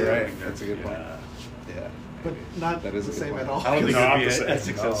yeah, you're Yeah. right. That's a good point. Yeah. Yeah. But not That is the a good same point. at all. I don't think No, it'd I'm be the same. as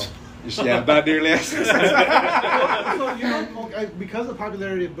successful. Yeah, not nearly as successful. So you know, because of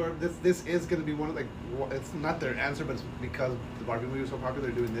popularity of Barbie, this is going to be one of it's not their answer, but it's because the Barbie movie was so popular.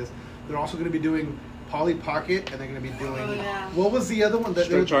 They're doing this. They're also going to be doing Polly Pocket, and they're going to be doing. Oh, yeah. What was the other one that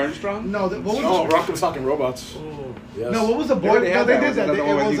Stretch Armstrong? No, what was Oh, the, Rock'em Sock'em Robots. Oh. Yes. No, what was the They boy? already No, had they that. did Was that. another It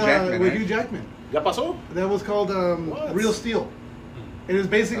one with was Hugh Jackman, with right? Hugh Jackman. ¿Ya pasó? That was called What? Real Steel. It was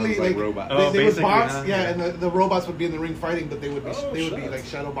basically Sounds like like robots. they, Oh, they would basically, box, huh? yeah, and the robots would be in the ring fighting, but they would be Oh, they would be shit. like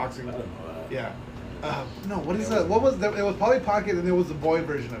shadow boxing. I didn't know that. Yeah. No, what is that? What was that? It was Polly Pocket, and there was the boy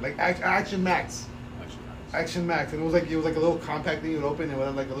version of it, like Action Max. Actually, Action Max, and it was like a little compact thing you would open, and it would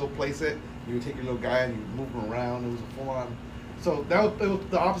have like a little playset. You would take your little guy and you move him around. It was a full on. So it was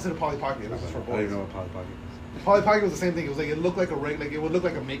the opposite of Polly Pocket. It was just for I don't boys. even know what Polly Pocket is. Polly Pocket was the same thing. It was like it looked like it would look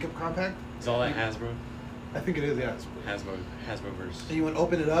like a makeup compact. Is all that Hasbro? I think it is, yeah. Hasbroverse. And you would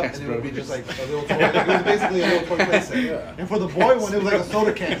open it up, and it would be Hasbro. just like a little toy. Like, it was basically a little toy playset. Yeah. And for the boy one, it was like a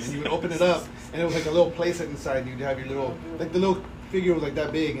soda can, and you would open it up, and it was like a little playset inside. And you'd have your little, like the little figure was like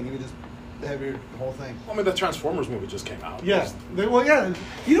that big, and you would just heavier, the whole thing. I mean, the Transformers movie just came out. Yeah. Well, yeah.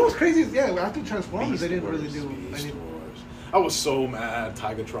 You know what's crazy is, after Transformers, they didn't really do Beast any. Wars. I was so mad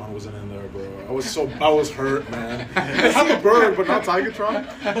Tigatron wasn't in there, bro. I was hurt, man. I'm a bird, but not Tigatron.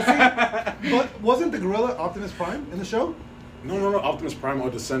 But wasn't the gorilla Optimus Prime in the show? No. Optimus Prime or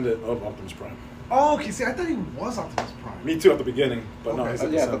descendant of Optimus Prime. Oh, okay. See, I thought he was Optimus Prime. Me too at the beginning, but no, Okay. he's a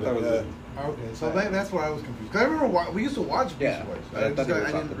Yeah, I thought descendant. that was Yeah. Okay, so that's where I was confused. 'Cause I remember we used to watch Beast Yeah, Wars. I thought it was I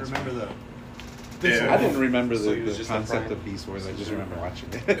didn't Optimus remember the. Yeah. I didn't remember So he the was just concept the of Beast Wars. I just remember watching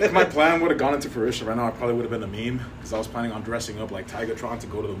If it. my plan would have gone into fruition right now, I probably would have been a meme because I was planning on dressing up like Tigatron to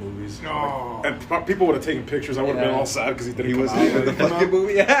go to the movies. Oh. And people would have taken pictures. I would have been all sad because he didn't He come was out. in the fucking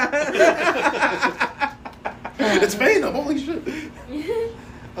movie. It's Venom, holy shit.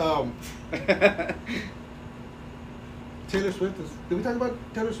 Taylor Swift is. Did we talk about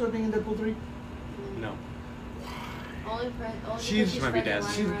Taylor Swift being in Deadpool 3? No. Only friend. Only She's- because She might be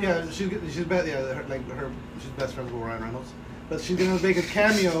friends dead. with Ryan Reynolds. She's best. She's best friends with Ryan Reynolds. But she's gonna make a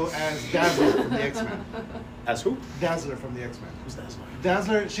cameo as Dazzler from the X-Men. As who? Dazzler from the X-Men. Who's that?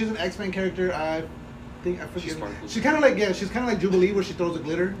 Dazzler. She's an X-Men character. I think I forget. She's sparkly. She's kind of like Jubilee, where she throws a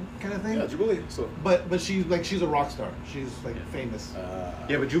glitter kind of thing. Yeah, Jubilee. So, But she's a rock star. She's like famous.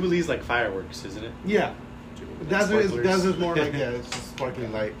 Yeah, but Jubilee's like fireworks, isn't it? Yeah. Jubilee. Dazzler's Sparklers. more like it's just sparkly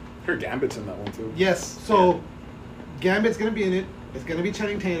light. Her Gambit's in that one too. Yes. So Gambit's gonna be in it. It's gonna be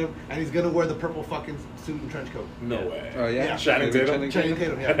Channing Tatum, and he's gonna wear the purple fucking suit and trench coat. No Yeah. way. Oh yeah, Yeah. Channing Tatum? Channing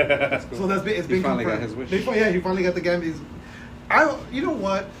Tatum, yeah. That's cool. So it's He been finally got confirmed. his wish. He finally got the Gambit. You know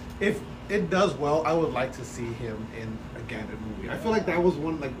what? If it does well, I would like to see him in a Gambit movie. I feel like that was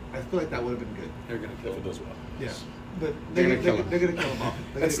one. I feel like that would have been good. They're gonna kill If it him. does well. Yeah. But They're gonna kill him. They're gonna kill him off.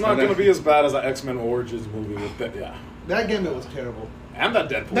 It's not going to be as bad as that X-Men Origins movie with that. Yeah. That Gambit was terrible. And that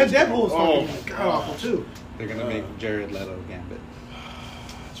Deadpool. That Deadpool was Oh fucking my god awful gosh. too. They're gonna make Jared Leto Gambit.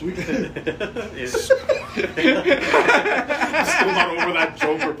 It's- I'm still not over that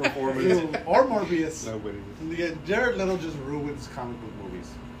Joker performance. Or Morbius. Nobody. Yeah, Jared Leto just ruins comic book movies.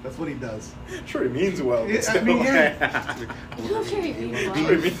 That's what he does. Sure, he means well. But I still. mean, yeah. You don't care if you Sure,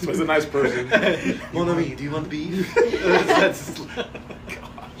 he means he's a nice person. Mon do you want beef? That's-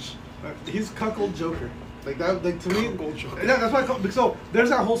 He's cuckold Joker. Like that, like to me. Cuckold Joker. Yeah, that's why. So there's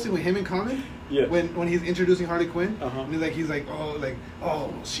that whole scene with him in Common. Yeah. When he's introducing Harley Quinn, Uh-huh. and he's like,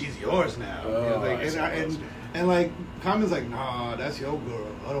 oh, she's yours now. Oh, You know, like, I see, I see. and like Common's like, nah, that's your girl.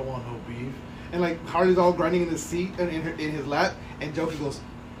 I don't want no beef. And like Harley's all grinding in his seat and in his lap, and Joker goes,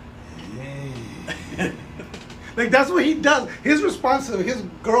 hey. Like that's what he does. His response to his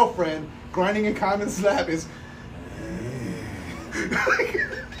girlfriend grinding in Common's lap is.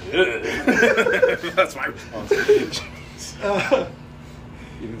 That's my response.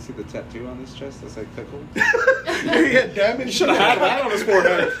 You didn't see the tattoo on his chest? That's like cuckold. Yeah, damn it. You should have had that on his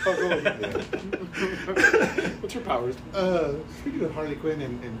forehead. What's your powers? Speaking of Harley Quinn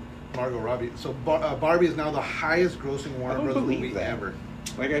and Margot Robbie, so Barbie is now the highest grossing I Warner don't Brothers believe movie that. ever.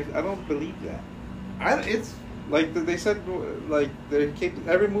 Like I don't believe that. It's Like they said, like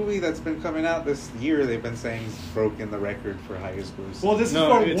every movie that's been coming out this year, they've been saying it's broken the record for highest gross. well, this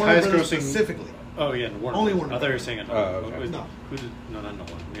No, is for it's Warner highest Brothers grossing- specifically. Oh yeah, Warner. Only Brothers. Warner I thought you were saying it. Oh, okay. No. Who did? No, not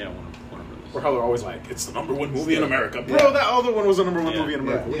one. Yeah, Warner Brothers. Or how they're always like, it's the #1 movie in America. Bro, that other one was the #1 Yeah. movie in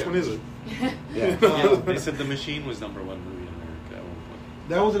America. Yeah. Which one is it? yeah. Yeah, they said The Machine was #1 movie in America at one point.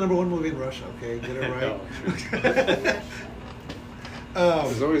 That was the #1 movie in Russia. Okay, get it right.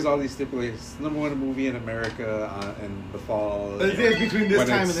 There's always all these stipulations. #1 movie in America in the fall. It's between this when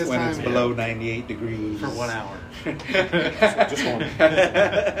time it's- and this when time. it's below 98 degrees For 1 hour. Just one.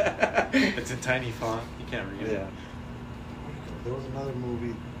 It's in tiny font. You can't read it. Yeah. There was another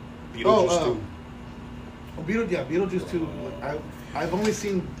movie. Beetlejuice 2. Beetlejuice 2. I've only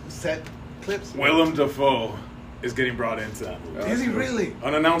seen set clips. Willem Dafoe is getting brought into that movie. Is he really?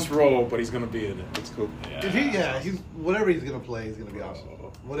 Unannounced role, but he's going to be in it. It's cool. He's whatever he's gonna play, he's gonna be awesome.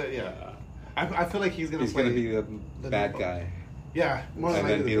 Yeah, I feel like he's gonna. He's play gonna be the the bad new- guy. Yeah, more than And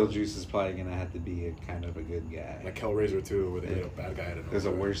then likely. Beetlejuice is probably gonna have to be a kind of a good guy. Like Hellraiser 2, where they made a bad guy. There's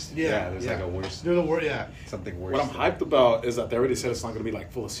a worse. Yeah, Yeah, there's like a worse. There's a word. Yeah, Something worse. What I'm than- hyped about is that they already said it's not going to be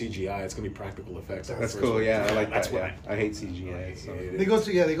like full of CGI. It's going to be practical effects. like That's the first cool. one. Yeah, I like That's that. what Yeah. I hate CGI. So. they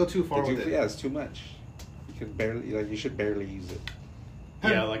go too far with it. Yeah, it's too much. You could barely you should barely use it.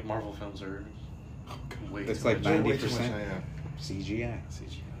 Yeah, like Marvel films are. Way It's too like much. Way too much, 90% yeah. CGI. Have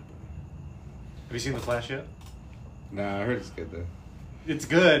you seen The Flash yet? No, I heard it's good though. It's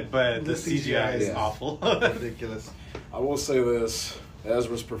good, but the The CGI is yeah. awful. Ridiculous. I will say this: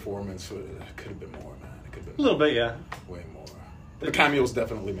 Ezra's performance could have been more, man. It could have A been little bit, yeah. way more. The cameos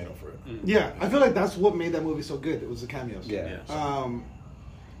definitely made up for it. Yeah, I feel like that's what made that movie so good. It was the cameos. Yeah. Yeah.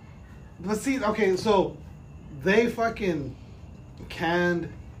 But see, okay, so they fucking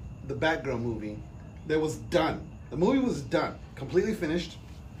canned the Batgirl movie that was done. The movie was done, completely finished.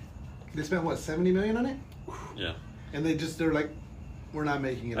 They spent what, $70 million on it, Yeah. and they're like, we're not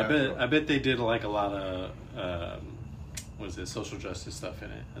making it. I bet they did like a lot of what is it, social justice stuff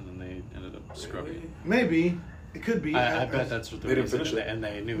in it, and then they ended up scrubbing it. Maybe it could be. I bet that's what They didn't reason, finish it. and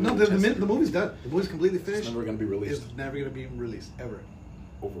they knew. No, the movie's done. The movie's completely finished. It's never gonna be released. It's never gonna be released ever.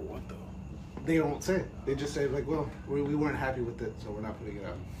 Over what though? They don't say. They just say like, well, we weren't happy with it, so we're not putting it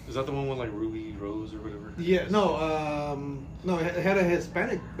out. Is that the one with like Ruby Rose or whatever? Yeah, no, it had a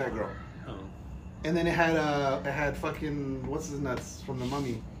Hispanic Batgirl, Oh. and then it had fucking what's his nuts from the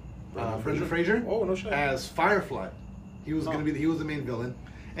Mummy, Brendan Fraser. Oh, no shit. As Firefly. He was Oh. he was the main villain,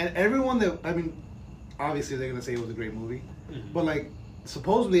 and everyone that obviously they're gonna say it was a great movie, Mhm. but like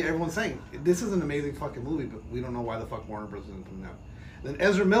supposedly everyone's saying this is an amazing fucking movie, but we don't know why the fuck Warner Bros. Isn't putting it out. Then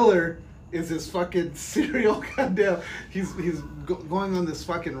Ezra Miller is this fucking serial goddamn. He's going on this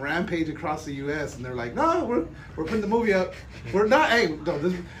fucking rampage across the U.S. and they're like, no, we're putting the movie out. We're not. Hey,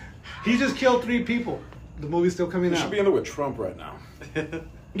 no, he just killed 3 people. The movie's still coming You out. should be in there with Trump right now.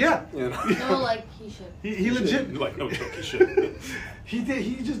 Yeah. You know? No, like he should. He legit. Like, no joke, he should. He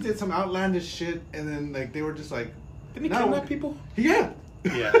just did some outlandish shit, and then like they were just like, Didn't he no. kidnap people? Yeah.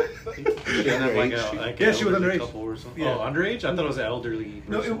 Yeah. Yeah, she was underage. Couple or something. Yeah. Oh, underage? I thought it was elderly.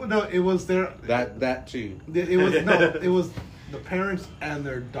 No, it was their. That too. It was the parents and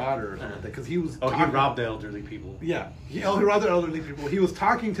their daughter or something because he was. Oh, he talking- robbed the elderly people. Yeah, he robbed the elderly people. He was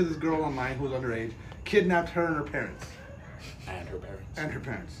talking to this girl online who was underage, kidnapped her and her parents. And her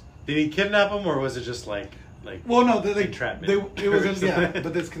parents. Did he kidnap them, or was it just like? Well, no, they entrapment? it was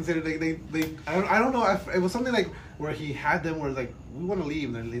but it's considered they I don't know. It was something like where he had them where like we want to leave,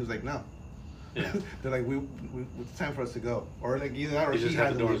 and then he was like no. Yeah. They're like we it's time for us to go, or like either that or He just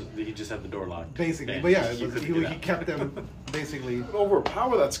had the them door. leave. He just had the door locked. Basically, And but yeah, he couldn't he get out. kept them basically.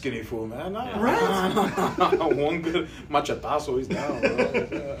 Overpower that skinny fool, man. Nah. Right? One good machetazo, he's down, bro.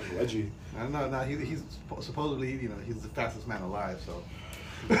 Yeah, Reggie. I don't know. No, he's supposedly he's the fastest man alive. So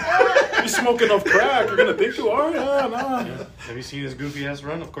You smoking enough crack, you're gonna think you are? Yeah, nah. Yeah. Have you seen his goofy ass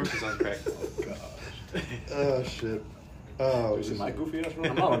run? Of course he's on crack. oh shit. Oh, Is it my goofy ass run?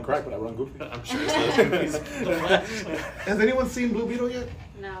 I'm not on crack, but I run goofy. I'm sure it's not. Has anyone seen Blue Beetle yet?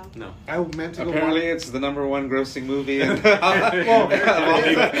 No. No. I meant to Apparently, go. it's the number 1 grossing movie.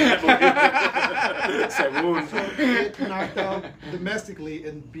 It knocked out domestically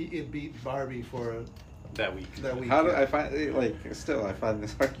and it beat Barbie for That week. that week. How do I find I find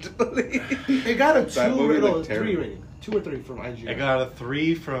this hard to believe. It got a That 2 movie rating, looked 3 terrible. rating, 2 or 3 from IGN. I got a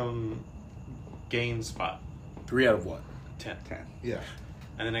 3 from GameSpot. 3 out of what? 10. 10. Yeah,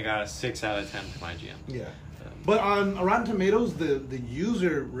 And then I got a 6 out of 10 from IGN. yeah. But on Rotten Tomatoes, the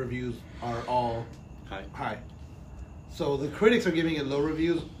user reviews are all Hi. high. So the critics are giving it low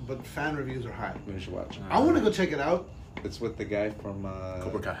reviews, but fan reviews are high. We should watch. I want to go check it out, It's with the guy from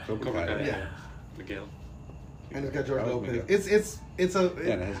Cobra Kai. Cobra Kai, Yeah. yeah. Miguel. and it's got George Oh, Lopez. Miguel. It's a.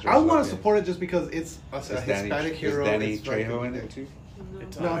 Yeah, it has George I want Lopez. to support it just because it's a Is Hispanic hero. Is Danny It's like- Trejo in it too?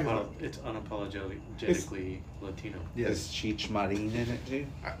 It's, No, he's not. it's unapologetically Latino. Yes. Is Cheech Marin in it too?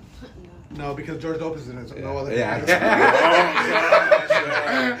 No, because George Lopez is in it. So no other. Yeah.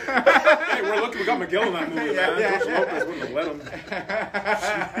 Hey, we're lucky we got Miguel in that movie, man. George Lopez wouldn't have let him.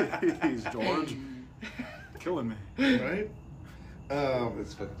 Jeez, George. Killing me. Right.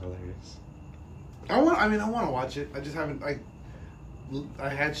 It's fucking hilarious. I want to watch it. I just haven't. I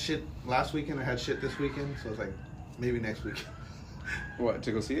had shit last weekend. I had shit this weekend. So it's like maybe next week. What,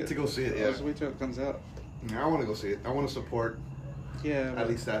 to go see it? To go see it, Oh, yeah. just wait till it comes out. I want to go see it. I want to support Yeah. at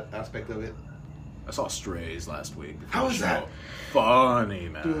least that aspect of it. I saw Strays last week. How was that? Funny,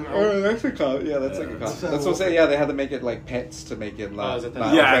 man. Dude, Oh, that's a con. Yeah, that's like a Yeah. con. So- That's what I'm saying. Yeah, they had to make it like pets to make it not, is it that-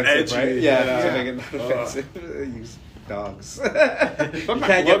 not Yeah, offensive, edgy. right? Yeah, Yeah. to make it not offensive. Use dogs. you my can't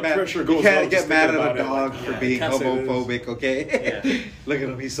blood get mad. pressure You goes can't up get just mad thinking at a about it, dog like, for yeah, being can't say it is. homophobic. Okay. Yeah. Look at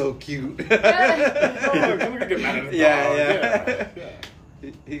him. He's so cute. Oh, I'm gonna get mad at a Yeah, dog. yeah.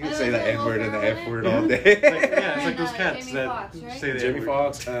 Yeah. He can I say don't the know, N word and the Will F word Ferrell all in it? day. It's like those And, cats Jamie that Foxx, right? say the Jamie N-word.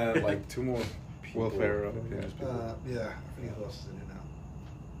 Foxx and like 2 more people. Will Ferrell, yeah. Yeah, I forget who else is in it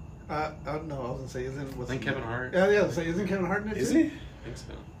now. I don't know. I was gonna say, isn't what's I think his Kevin name? Hart. Yeah. So isn't Kevin Hart in it? Is too? he? I think so.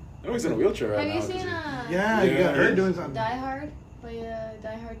 No, he's in a wheelchair right Have now. you isn't seen he? Yeah, you got her doing something. Die Hard by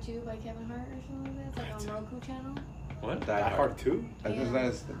Die Hard 2 by Kevin Hart or something like that? It's like on Roku channel. What? Die Hard 2? Isn't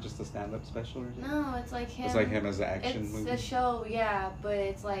that just a stand-up special or something? No, it's like him. It's like him as an action It's movie. a show, yeah, but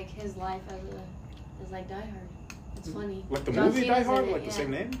it's like his life as like Die Hard. It's funny. Like the John movie Cena's Die in Hard? it, Like the yeah.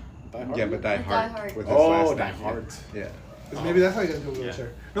 same name? Die Hard? Yeah, but Die Die Hard. Hard. With his Oh, last Die name. Hard. Yeah. Maybe that's how he got into a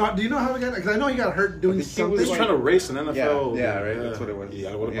wheelchair. No, do you know how he got? Because I know he got hurt doing I think he something. was He's trying to race an NFL. Yeah, right. That's what it was.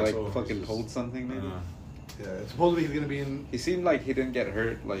 Yeah, he like fucking pulled something, maybe. Yeah, supposedly he's gonna be in. He seemed like he didn't get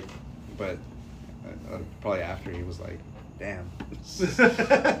hurt, like, but probably after he was like, damn.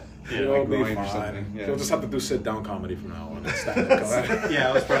 He'll like be groin or fine. something, yeah. He'll just have to do sit down comedy from now on. Stand up. Yeah,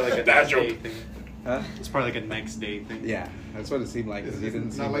 it was probably like a Dad next joke. day thing. Huh? It's probably like a next day thing. Yeah, that's what it seemed like. 'Cause he didn't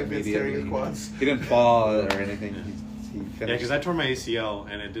It's seem not like Vince tearing his immediately. quads. He didn't fall or anything. He Yeah, finished. because I tore my ACL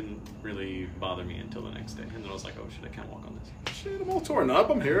and it didn't really bother me until the next day. And then I was like, oh shit, I can't walk on this. Shit, I'm all torn up.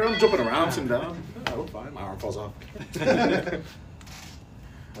 I'm here. I'm jumping around, sitting down. Yeah, I look fine. My arm falls off. Let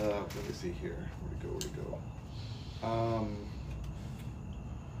me see here. Where'd it go?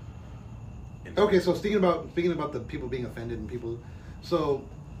 Okay, so speaking about the people being offended and people, so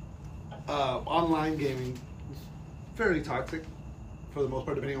online gaming is fairly toxic for the most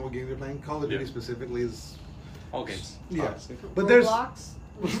part, depending on what games you're playing. Call of Duty Yeah. specifically is All games. toxic. But there's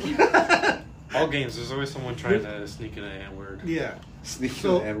Roblox. All games. There's always someone trying to sneak in an N-word. yeah. Sneak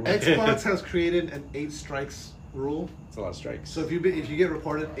So the N-word. Xbox has created an 8 strikes rule. It's a lot of strikes. So if you get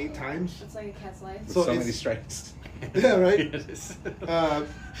reported 8 times, It's like a cat's life. With so so it's- many strikes. Yeah, right? It is.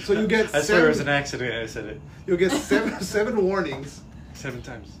 So you get I swear it was an accident. I said it you'll get seven warnings. 7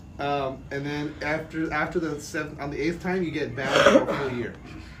 times. And then after the 7th, on the 8th time, you get banned for a full year.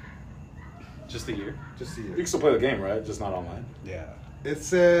 Just a year. Just a You year. can still play the game, right? Just not online. Yeah. It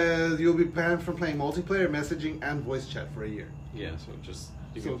says you'll be banned from playing multiplayer, messaging, and voice chat for a year. Yeah, so just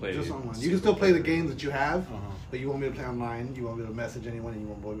you So can play just online. You single can still play the player. games that you have, Uh-huh. but you won't be able to play online. You won't be able to message anyone, and you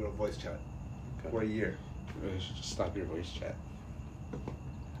won't be able to voice chat for a year. You should just stop your voice chat.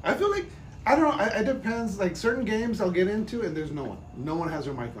 I feel like I don't know. It depends. Like certain games I'll get into, and there's no one. No one has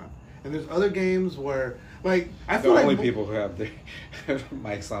their mic on. And there's other games where, like, I The feel like only people who have their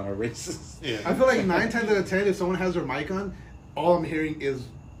mics on are racist. Yeah. I feel like 9 times out of 10, if someone has their mic on, all I'm hearing is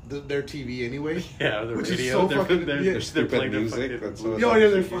their TV anyway. Yeah, the Which is radio. so they're, fucking- they're, yeah. they're Stupid playing their music, fucking- that's what- Yeah, yeah,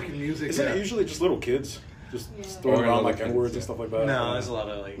 their fucking music. Isn't yeah. it usually just little kids? Just Yeah. throwing Or around like little N-words kids, and yeah. stuff like that? No, there's a lot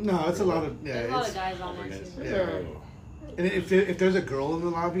of like. No, it's a lot of There's a yeah. lot It's, of guys on there guys. too. Yeah. and if there's a girl in the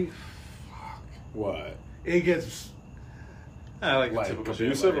lobby, What? it gets I like, Like the typical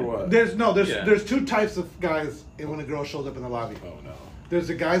abusive shit, or what? there's Yeah. there's 2 types of guys when a girl shows up in the lobby. Oh no. There's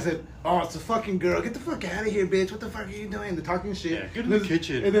the guys that, oh, it's a fucking girl. Get the fuck out of here, bitch. What the fuck are you doing? They're talking shit. Yeah, get in And the there's-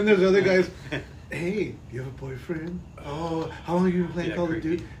 kitchen. And then there's other guys, hey, you have a boyfriend? Oh, how long have you been playing Yeah, Call of creepy.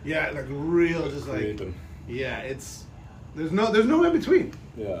 Duty? Yeah, like real, just like, Creeping. yeah, it's, there's no in between.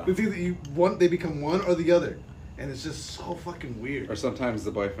 Yeah. It's either they become one or the other. And it's just so fucking weird. Or sometimes the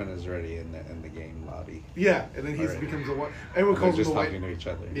boyfriend is already in the game lobby. Yeah, and then he Alright. becomes a one. Everyone They're calls him just the white. talking to each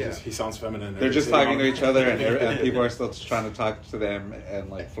other. Yeah. He sounds feminine. They're just talking to each other, and people are still trying to talk to them and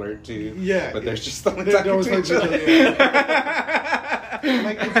like flirt too. Yeah. but they're just only They're talking always to each talking other. to each other,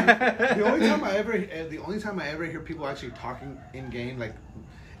 Like the only time I ever hear people actually talking in game, like,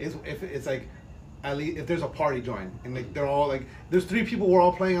 is if it's like, at least if there's a party join and like they're all like, there's 3 people, we're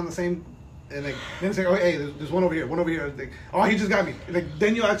all playing on the same, and like then it's like, oh hey, there's one over here, like, oh he just got me, like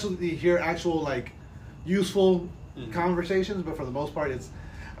then you actually hear actual like useful conversations, but for the most part it's,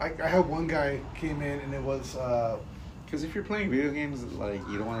 I had one guy came in and it was Because if you're playing video games, like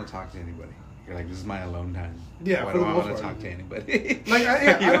you don't want to talk to anybody. You're like, this is my alone time. Yeah, Why for do the I most want to part. talk to anybody? Like,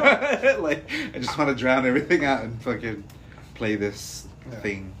 I like I just want to drown everything out and fucking play this Yeah.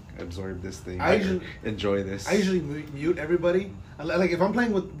 thing, absorb this thing, I like, usually- enjoy this. I usually mute everybody. Like if I'm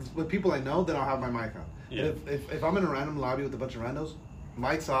playing with people I know, then I'll have my mic on. Yeah. And if I'm in a random lobby with a bunch of randos,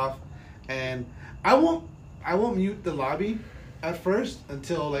 mic's off, and I won't mute the lobby at first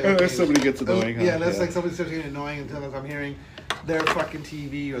until like Unless somebody gets annoying, huh? Yeah, unless Yeah. like somebody starts getting annoying until I'm hearing their fucking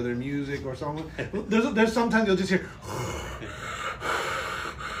TV or their music or something. There's sometimes you'll just hear.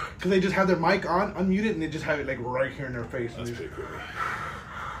 Because they just have their mic on, unmuted, and they just have it like right here in their face. That's And pretty creepy.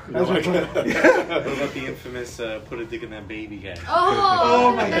 That's You what like I'm that? What about the infamous put a dick in that baby guy?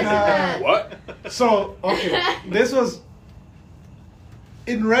 Oh, my that's God. bad. What? So, okay, this was,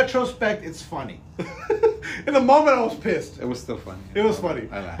 in retrospect, it's funny. In the moment, I was pissed. It was still funny. It was funny.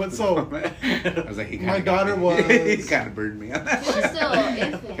 I laughed. But so- I was like, he My kinda daughter got me. he was- kind of burned me on that. She's still an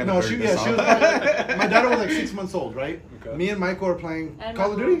infant. Kinda No, burned she us was all. probably, my daughter was like 6 months old, right? Okay. Me and Michael were playing And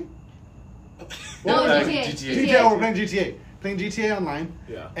Call of my Duty? No, Uh, GTA. GTA. GTA, we're playing GTA. Playing GTA online.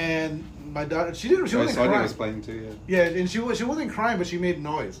 Yeah. And my daughter, she wasn't Sonia crying. was playing too, Yeah, and she wasn't crying, but she made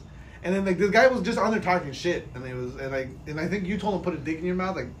noise. And then like this guy was just on there talking shit, and I think you told him put a dick in your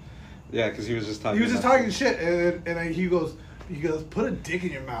mouth, like yeah. Because he was just talking. he was just about- talking shit, he goes put a dick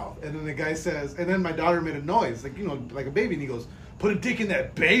in your mouth, and then the guy says, and then my daughter made a noise like like a baby, and he goes put a dick in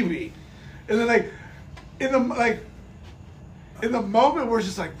that baby, and then like in the like in the moment we're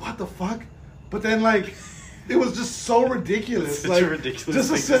just like, what the fuck? But then like, it was just so ridiculous. Such like, a ridiculous just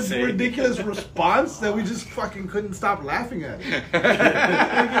thing to such say. ridiculous response that we just fucking couldn't stop laughing at it.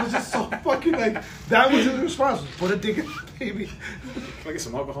 Like, it was just so fucking like, that was his response. Put a dick in the baby. Can I get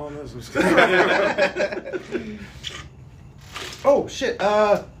some alcohol in this? I'm just kidding. Oh shit!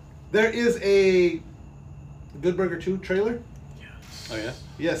 There is a Good Burger 2 trailer. Oh yeah.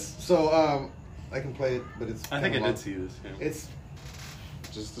 Yes, so I can play it, but it's. I think I kinda long. did see this. Yeah. It's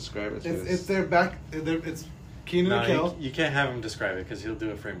Just describe it. it's their back. It's Keenan and No, Kel. you can't have him describe it because he'll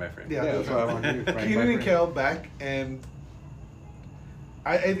do it frame by frame. Yeah, Yeah, that's what I want to do. Keenan and Kel back, and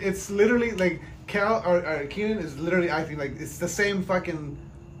it's literally like Kel or Keenan is literally acting like it's the same fucking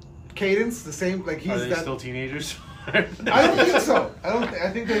cadence, the same like he's Are they that. still teenagers? I don't think so. I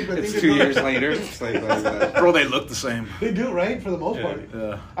think they. It's 2 years later. It's like Bro, they look the same. They do, right, for the most Yeah. part.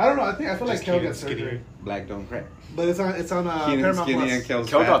 Yeah. I don't know. I feel like Just Kel Keenan got surgery, skinnier. Black don't crack. but it's on Keenan Paramount skinny Plus. and Kel's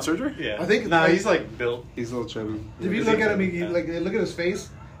Kel fat. got surgery? Yeah. I think- No, he's like built. He's a little chubby. If you Is look he? at him, he, Yeah. like look at his face. It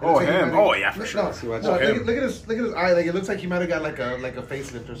Oh, looks like he him. might have- Oh, yeah, for sure. See, watch No, out. look at his eye. Like it looks like he might have got like a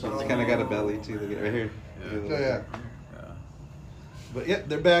facelift or He's something. kind of got a belly too. Look at right here. Oh, yeah. Yeah. But yeah,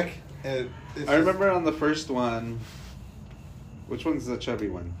 they're back. And it's I remember on the first one. Which one's the chubby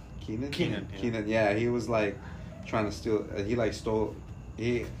one? Keenan. Keenan, yeah. Keenan. Yeah, he was like trying to steal. He like stole.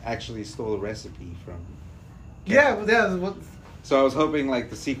 He actually stole a recipe from. yeah, well, yeah. What, So I was hoping like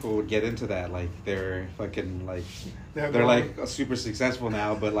the sequel would get into that. Like they're fucking like have they're no- like super successful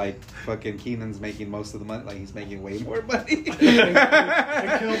now, but like fucking Keenan's making most of the money. Like he's making way more money. Kel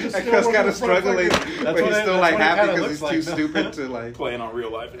just And still Kel's working kind of for a struggling, fucking- but what he's it- still that's like what it happy kinda because he's looks too like, no? stupid to like. Playing on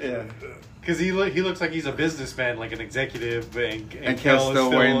real life. Yeah. Because he looks like he's a businessman, like an executive, and And Kel Kel's is still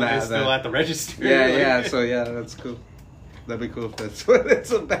wearing that- is still that- at the register. Yeah, Like- yeah. So yeah, that's cool. That'd be cool if that's what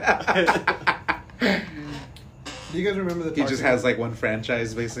it's about. Do you guys remember the? He just Toxic- has like one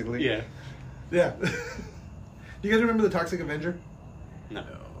franchise basically. yeah. Yeah. Do you guys remember the Toxic Avenger? No.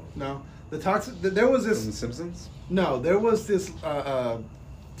 No. The Toxic. There was From this. The Simpsons. No, there was this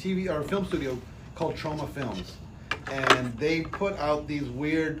TV or film studio called Troma Films, and they put out these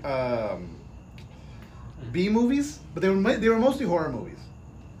weird B movies, but they were mostly horror movies.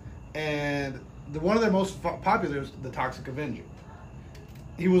 And one of their most popular is the Toxic Avenger.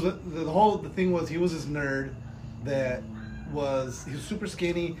 He was the thing was he was this nerd that he was super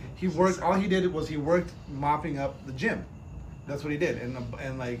skinny. He worked he worked mopping up the gym. That's what he did,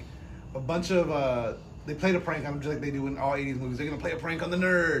 and like a bunch of they played a prank on him just like they do in all 80s movies. They're gonna play a prank on the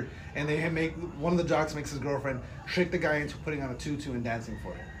nerd, and they make one of the jocks makes his girlfriend trick the guy into putting on a tutu and dancing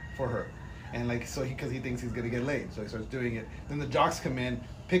for her, and like so because he thinks he's gonna get laid, so he starts doing it. Then the jocks come in,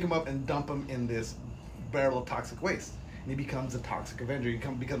 pick him up, and dump him in this barrel of toxic waste, and he becomes a Toxic Avenger. He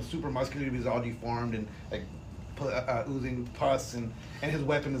becomes super muscular. He's all deformed and like oozing pus, and his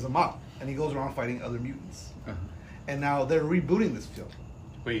weapon is a mop, and he goes around fighting other mutants. Uh-huh. And now they're rebooting this film.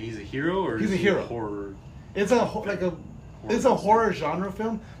 Wait, he's a hero or He's is a he hero. horror? It's it's a horror genre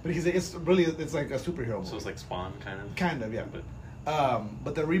film, but it's like a superhero movie. So it's like Spawn, kind of. Kind of, yeah. But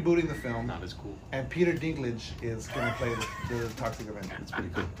But they're rebooting the film, not as cool. and Peter Dinklage is gonna play the Toxic Avenger. It's pretty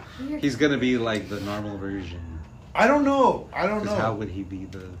cool. He's gonna be like the normal version. I don't know. Because how would he be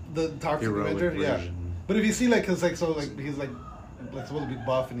the Toxic heroic Avenger? Yeah. version? But if you see like, cause like so like he's like supposed to be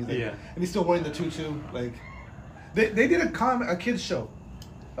buff, and he's like, Yeah. and he's still wearing the tutu. Like, they did a kids show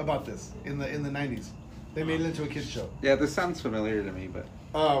about this in the 90s. They made it into a kids show. Yeah, this sounds familiar to me, but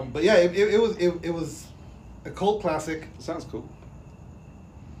But yeah, it was a cult classic. it sounds cool.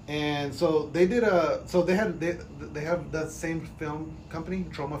 And so they did they have that same film company,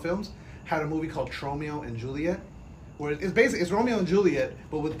 Troma Films, had a movie called Tromeo and Juliet, where it's Romeo and Juliet,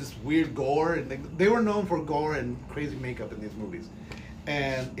 but with this weird gore, and they were known for gore and crazy makeup in these movies.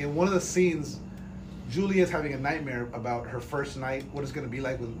 And in one of the scenes, Juliet's having a nightmare about her first night, what it's going to be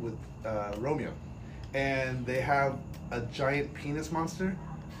like with Romeo, and they have a giant penis monster.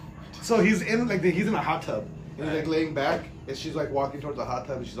 So he's in a hot tub, and he's like laying back, and she's like walking towards the hot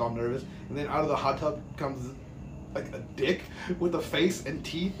tub, and she's all nervous, and then out of the hot tub comes like a dick with a face and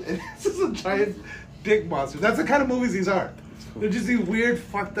teeth, and it's just a giant dick monster. That's the kind of movies these are. They're just these weird,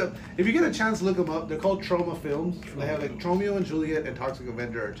 fucked up. If you get a chance, look them up. They're called Troma Films. They have like Tromeo and Juliet and Toxic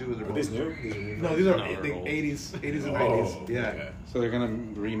Avenger are two of their. Are these new? These are new? No, these are No, they're old. 80s and Oh, 90s. Yeah. okay. So they're gonna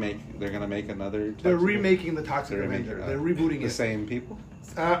make another. They're Toxic- remaking the Toxic they're Avenger. remaking- They're rebooting the it. same people.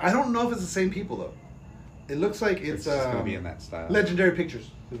 I don't know if it's the same people though. It looks like it's just gonna be in that style. Legendary Pictures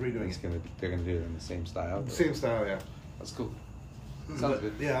is redoing It's it. they're gonna do it in the same style. Same style, yeah. That's cool. But, Sounds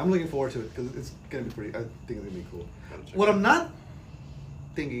good. yeah, I'm looking forward to it because it's gonna be pretty. I think it's gonna be cool. What I'm not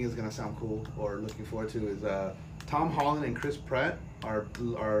thinking is gonna sound cool or looking forward to is Tom Holland and Chris Pratt are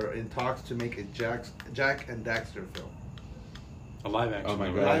in talks to make a Jack and Daxter film. A live action. Oh my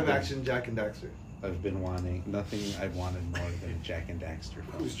though, God. right? Live action Jack and Daxter. I've been wanting nothing. I've wanted more than a Jack and Daxter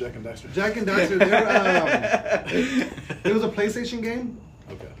film. Who's Jack and Daxter? Jack and Daxter. It was a PlayStation game.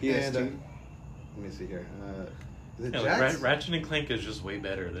 Okay. And, PS2. let me see here. Is it Yeah, Jax? like, Ratchet and Clank is just way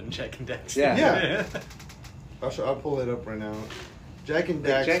better than Jack and Daxter. Yeah. Yeah. I'll pull it up right now. Jack and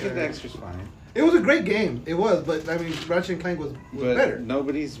Daxter. Jack and Daxter's fine. It was a great game. It was, but I mean, Ratchet and Clank was But better.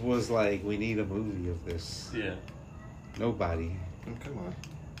 nobody's was like, we need a movie of this. Yeah. Nobody. Oh, come on.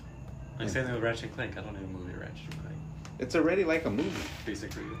 Like same thing with Ratchet and Clank. I don't even movie Ratchet and Clank. It's already like a movie.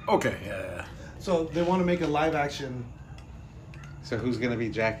 Basically. Okay. Yeah. So they want to make a live action. So who's gonna be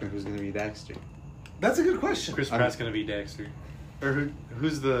Jack and who's gonna be Daxter? That's a good question. Chris Pratt's gonna be Daxter. Or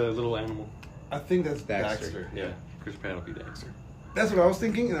who's the little animal? I think that's Daxter. Daxter. Yeah. Chris Pratt will be Daxter. That's what I was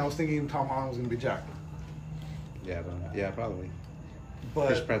thinking, and I was thinking Tom Holland was going to be Jack. Yeah, probably. But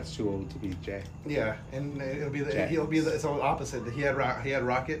Chris Pratt's too old to be Jack. yeah, and it'll be Jack. it's all opposite. He had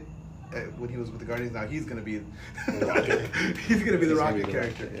Rocket when he was with the Guardians. Now he's going to be Rocket. he's going to be the He's gonna Rocket be the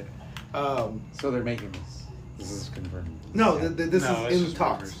character. Rocket, yeah. So they're making this. This is confirmed. No, Yeah. this No, it's is in just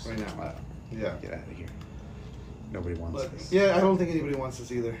talks rumors. right now. Wow. Yeah. Get out of here. Nobody wants But, this. yeah, I don't think anybody wants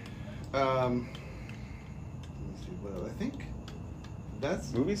this either. Let me see what else. I think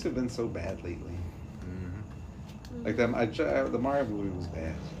that's Movies have been so bad lately. Mm-hmm. Like the Mario movie was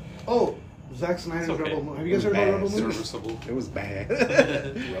bad. Zack Snyder's It's okay. Rebel Moon. Have you guys heard Bad. about Rebel Moon? Serviceable. It was bad.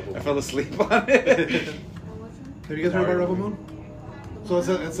 Rebel I fell asleep on it. Have you guys heard about Rebel Moon? So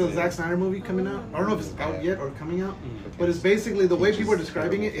it's a Zack Snyder movie coming out. I don't know if it's out yet or coming out, but it's basically the way people are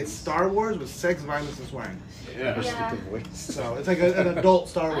describing it. It's Star Wars with sex, violence, and swearing. Yeah. Yeah. Stupid voice. So it's like an adult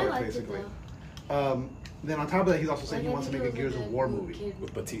Star I Wars, liked it basically. though. Then on top of that, he's also saying he Like, I wants to think make a it was Gears like of War little movie. kid.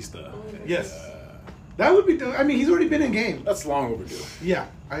 With Batista. Yes. Yeah. That would be. I mean, he's already been in game. That's long overdue. Yeah,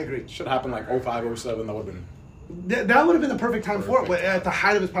 I agree. Should happen like 05, 07. That would have been. That would have been the perfect time for it. But Perfect. at the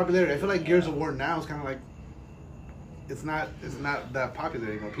height of its popularity, I feel like Gears of War now is kind of like it's not that popular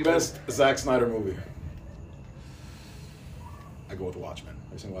anymore. People Best Zack Snyder movie. I go with Watchmen.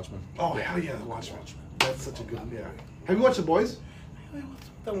 Have you seen Watchmen? Oh hell yeah, The Watchmen. That's such a good. Yeah. Have you watched The Boys?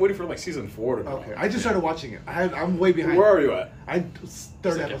 I'm waiting for like season 4 to go. Okay, I just started watching it. I'm way behind. Where are you at? Third It's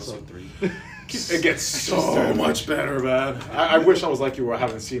like episode. episode 3. It gets so much better, man. I wish I was like you where I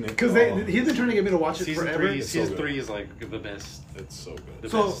haven't seen it. Because Oh, he's been trying to get me to watch it Season forever. 3. so Season good. 3 is like the best. it's so The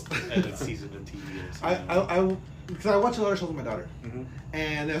good. So- best edited season of TV. I because I watch a lot of shows with my daughter, Mhm.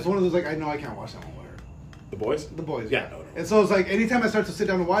 and it's one of those like I know I can't watch that one with her. The Boys? The Boys. Yeah, no. And so it's like anytime I start to sit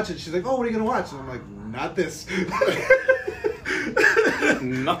down and watch it, she's like, "Oh, what are you gonna watch?" And I'm like, "Not this."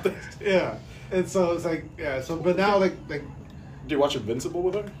 Nothing. Yeah. And so it's like, yeah. So, but now like Did you watch Invincible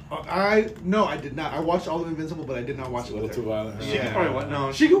with her? I did not. I watched all of Invincible, but I did not watch It's it a little with too her. violent. She Yeah. could probably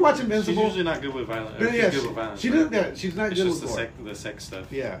no. She can watch She's Invincible. usually not good with violence. Yeah, She's yeah, good with violence. she right? did. Yeah, she's not It's good just with gore. the sex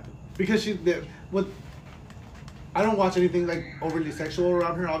stuff. Yeah, because I don't watch anything like overly sexual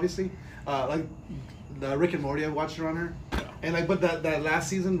around her. Obviously, like the Rick and Morty, I watched around her, and like, but that last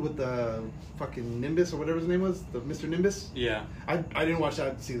season with the fucking Nimbus or whatever his name was, the Mr. Nimbus. Yeah. I didn't watch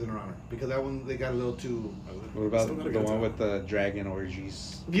that season around her because that one they got a little too. What about Still got a the good one time. with the dragon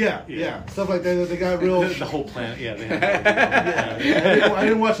orgies? Yeah, Yeah. stuff like that. They got real. The whole planet. Yeah. They have Yeah, I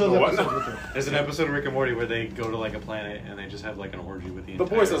didn't watch those What? episodes with her. There's an episode of Rick and Morty where they go to like a planet and they just have like an orgy with the The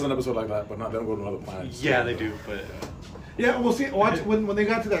entire... Boys has an episode like that, but not they don't go to another planet. Yeah, they do, but Yeah, we'll see. Watch when they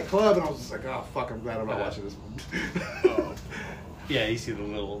got to that club, and I was just like, oh fuck, I'm glad I'm not watching this one. Oh. yeah, you see the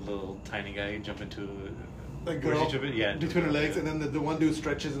little tiny guy jump into Like where's girl he jumping? Yeah, between her legs, and then the one dude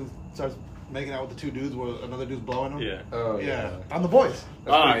stretches and starts making out with the two dudes, while another dude's blowing him. Yeah. Oh yeah, on The Boys.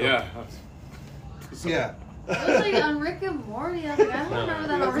 Ah, yeah. Yeah. It was like on Rick and Morty. I was like, I don't remember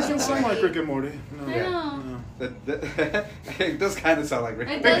that on Rick Doesn't and sound like Morty. Rick and Morty. No. I know. It does kind of sound like Rick.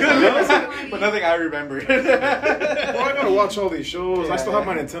 It does sound like Rick and Morty. But nothing I remember. Well, I gotta watch all these shows. I still have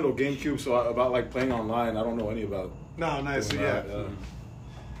my Yeah. Nintendo GameCube, so about like playing online, I don't know any about. No, nice. doing Yeah.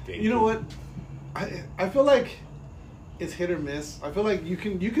 that, You know what? I feel like it's hit or miss. I feel like you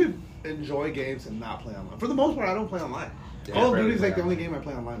could enjoy games and not play online. For the most part, I don't play online. Yeah, Call of rarely Duty is like the play only online. game I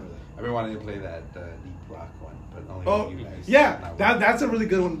play online with it. I've been wanting to play that Deep Rock one, but only Oh, with you guys. yeah, Not with that's a really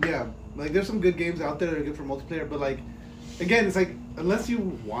good one. Yeah, like there's some good games out there that are good for multiplayer, but like, again, it's like unless you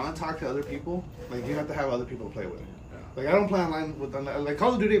want to talk to other people, like you have to have other people to play with. Like I don't play online with like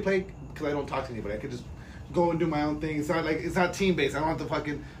Call of Duty. I play because I don't talk to anybody. I could just go and do my own thing. It's not team based. I don't have to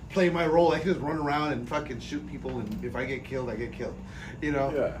fucking play my role. I can just run around and fucking shoot people, and if I get killed, I get killed. You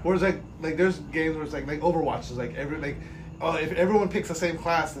know. Yeah. Whereas like there's games where it's like Overwatch is like if everyone picks the same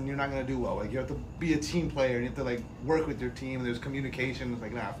class, then you're not gonna do well. Like you have to be a team player, and you have to like work with your team. And there's communication. It's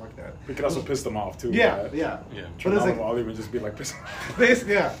like nah, fuck that. We could also piss them off too. Yeah, right? yeah. Yeah. Turn But it's on the like volume and just be like pissing.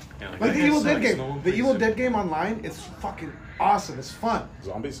 basically, yeah. Yeah, like, Like the that Evil sucks, Dead game. no one The plays Evil it. Dead game online, it's fucking awesome. It's fun.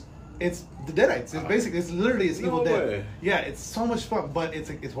 Zombies. It's the Deadites. It's basically, it's literally, it's No Evil Dead. way. Yeah, it's so much fun, but it's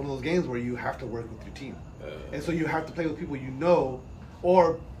one of those games where you have to work with your team, and so you have to play with people you know,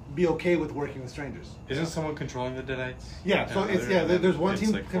 or be okay with working with strangers. Isn't someone controlling the Deadites? Yeah, so it's there's one It's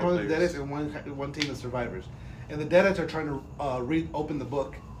team like 4 controlling the players. Deadites and one team of survivors, and the Deadites are trying to reopen the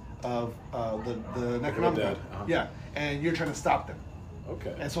book of the Necronomicon. Dead, uh-huh. Yeah, and you're trying to stop them,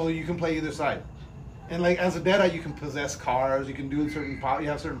 Okay. and so you can play either side. And like as a Deadite, you can possess cars. You can do certain you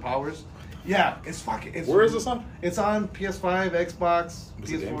have certain powers. Yeah, it's fucking. It's, Where is this on? It's on PS5, Xbox,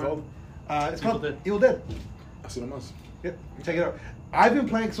 What's PS4. the game called? It's Evil called Dead. Evil Dead. I see them as. Yep, check it out. I've been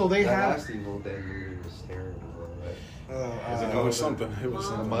playing. So they That have. last Evil Dead movie was terrible. It was something. It was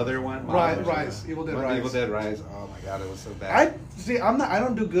The something. mother one. Rise, Evil Dead Rise. Evil Dead Rise. Oh my god, it was so bad. I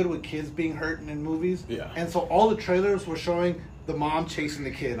don't do good with kids being hurt in movies. Yeah. And so all the trailers were showing the mom chasing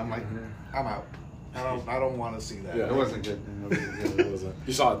the kid. I'm like, I'm out. I don't want to see that. Yeah. It wasn't good. It wasn't.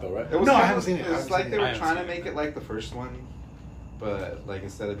 You saw it though, right? It was No, I kind haven't of- seen it. It I was haven't like seen they it. were I haven't trying to seen make it like the first one, but like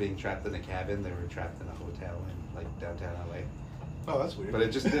instead of being trapped in a cabin, they were trapped in a hotel in like downtown LA. Oh, that's weird. But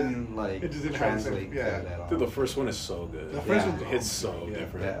it just didn't like It just didn't have the same- translate yeah. good at all. Dude, the first one is so good. The first Yeah. one- It hits so Yeah.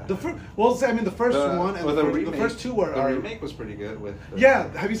 different. Yeah. the first one and well, the first two were. the are, remake was pretty good with.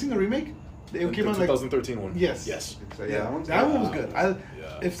 Yeah, have you seen the remake? It The came out like 2013 one. Yes. Yes. So, yeah, that, one's that good. one was good. Yeah.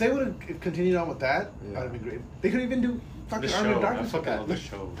 If they would have continued on with that, Yeah. that'd have been great. They could even do The fucking Army of show. I Darkness with fucking that. love the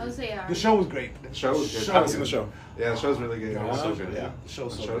show. I would say yeah. The show was great. The show was good. I haven't seen the show. Yeah, the show's really good. Yeah, It was so good. Yeah, the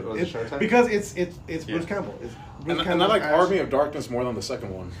show's so The show- good. was it Showtime? Because it's Yeah. Bruce Campbell. It's Bruce And I Campbell's like Ash. Army of Darkness more than the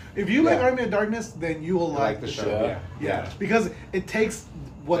second one. If you like Yeah. Army of Darkness, then you will I like like the show. Yeah. Yeah. Yeah, because it takes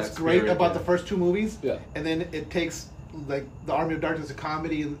what's That great spirit, about yeah. the first two movies, Yeah. and then it takes like the Army of Darkness, a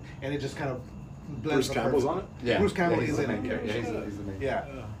comedy, and it just kind of blends. Bruce the Campbell's perfect- on it? Yeah. Bruce Campbell Yeah, he's is the in main it. character. Yeah, he's the main Yeah,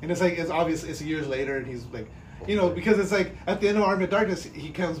 and it's like it's obvious. It's years later, and he's like, you know, because it's like at the end of Army of Darkness, he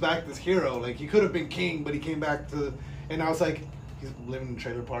comes back this hero. Like he could have been king, but he came back to, and now it's like he's living in a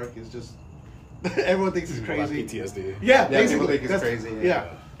trailer park. It's just everyone thinks he's Like crazy. PTSD. Yeah, Yeah, basically, people think it's that's- crazy, Yeah,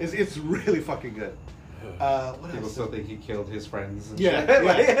 yeah. it's really fucking good. What People else? still think he killed his friends. And Yeah, shit.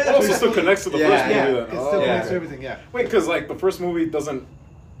 yeah. Also, still connects to the Yeah, first movie. Yeah, then. it still Oh. connects to Yeah. everything. Yeah. Wait, because like the first movie doesn't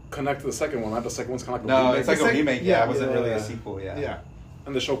connect to the second one, right? The second one's kind of like a No, remake. it's like It's a like- remake. yeah, Yeah, it wasn't really yeah. a sequel. Yeah. Yeah.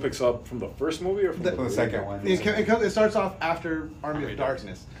 And the show picks up from the first movie or from The- From the second one. It starts off after Army of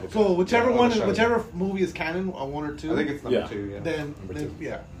Darkness. Okay. So whichever Yeah, all one, the shows. whichever movie is canon, one or two. I think it's number Yeah. 2. Yeah. then, Number then two.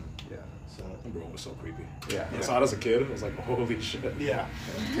 yeah. yeah. So Bro, it was so creepy. Yeah. I saw it as a kid. I was like, holy shit. yeah.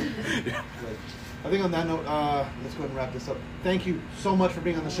 I think on that note, let's go ahead and wrap this up. Thank you so much for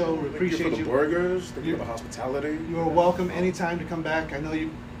being on the show. We Thank you appreciate for the you. burgers. Thank you You- for the hospitality. You are welcome anytime to come back. I know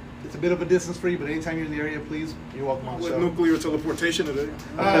you. It's a bit of a distance for you, but anytime you're in the area, please, you're welcome on the With show. nuclear teleportation today.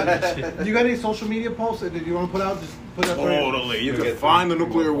 You got any social media posts that you want to put out? Just put that. Totally. You You'll can get find the the-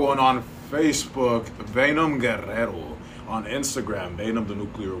 nuclear one on Facebook, Venom Guerrero. On Instagram, Venom the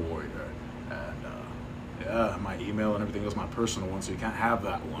Nuclear Warrior. And yeah, my email and everything is my personal one, so you can't have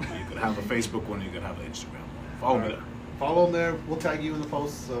that one. But you could have the Facebook one, you could have the Instagram one. Follow me there. Follow them there. We'll tag you in the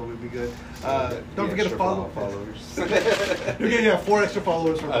post, so it'll be good. Don't forget to follow. followers. Yeah, 4 extra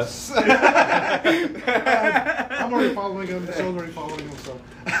followers from us. Us. I'm already following him. The show's already following him. So,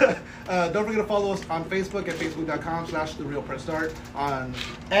 don't forget to follow us on Facebook at facebook.com/TheRealPressStart. On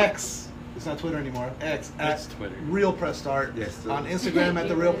X, it's not Twitter anymore. X at It's Twitter. Real Press Start. Yes, sir. On Instagram at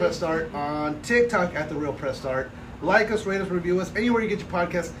The Real Press Start. On TikTok at The Real Press Start. Like us, rate us, review us anywhere you get your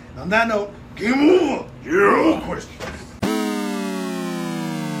podcasts. And on that note, game over. Zero question.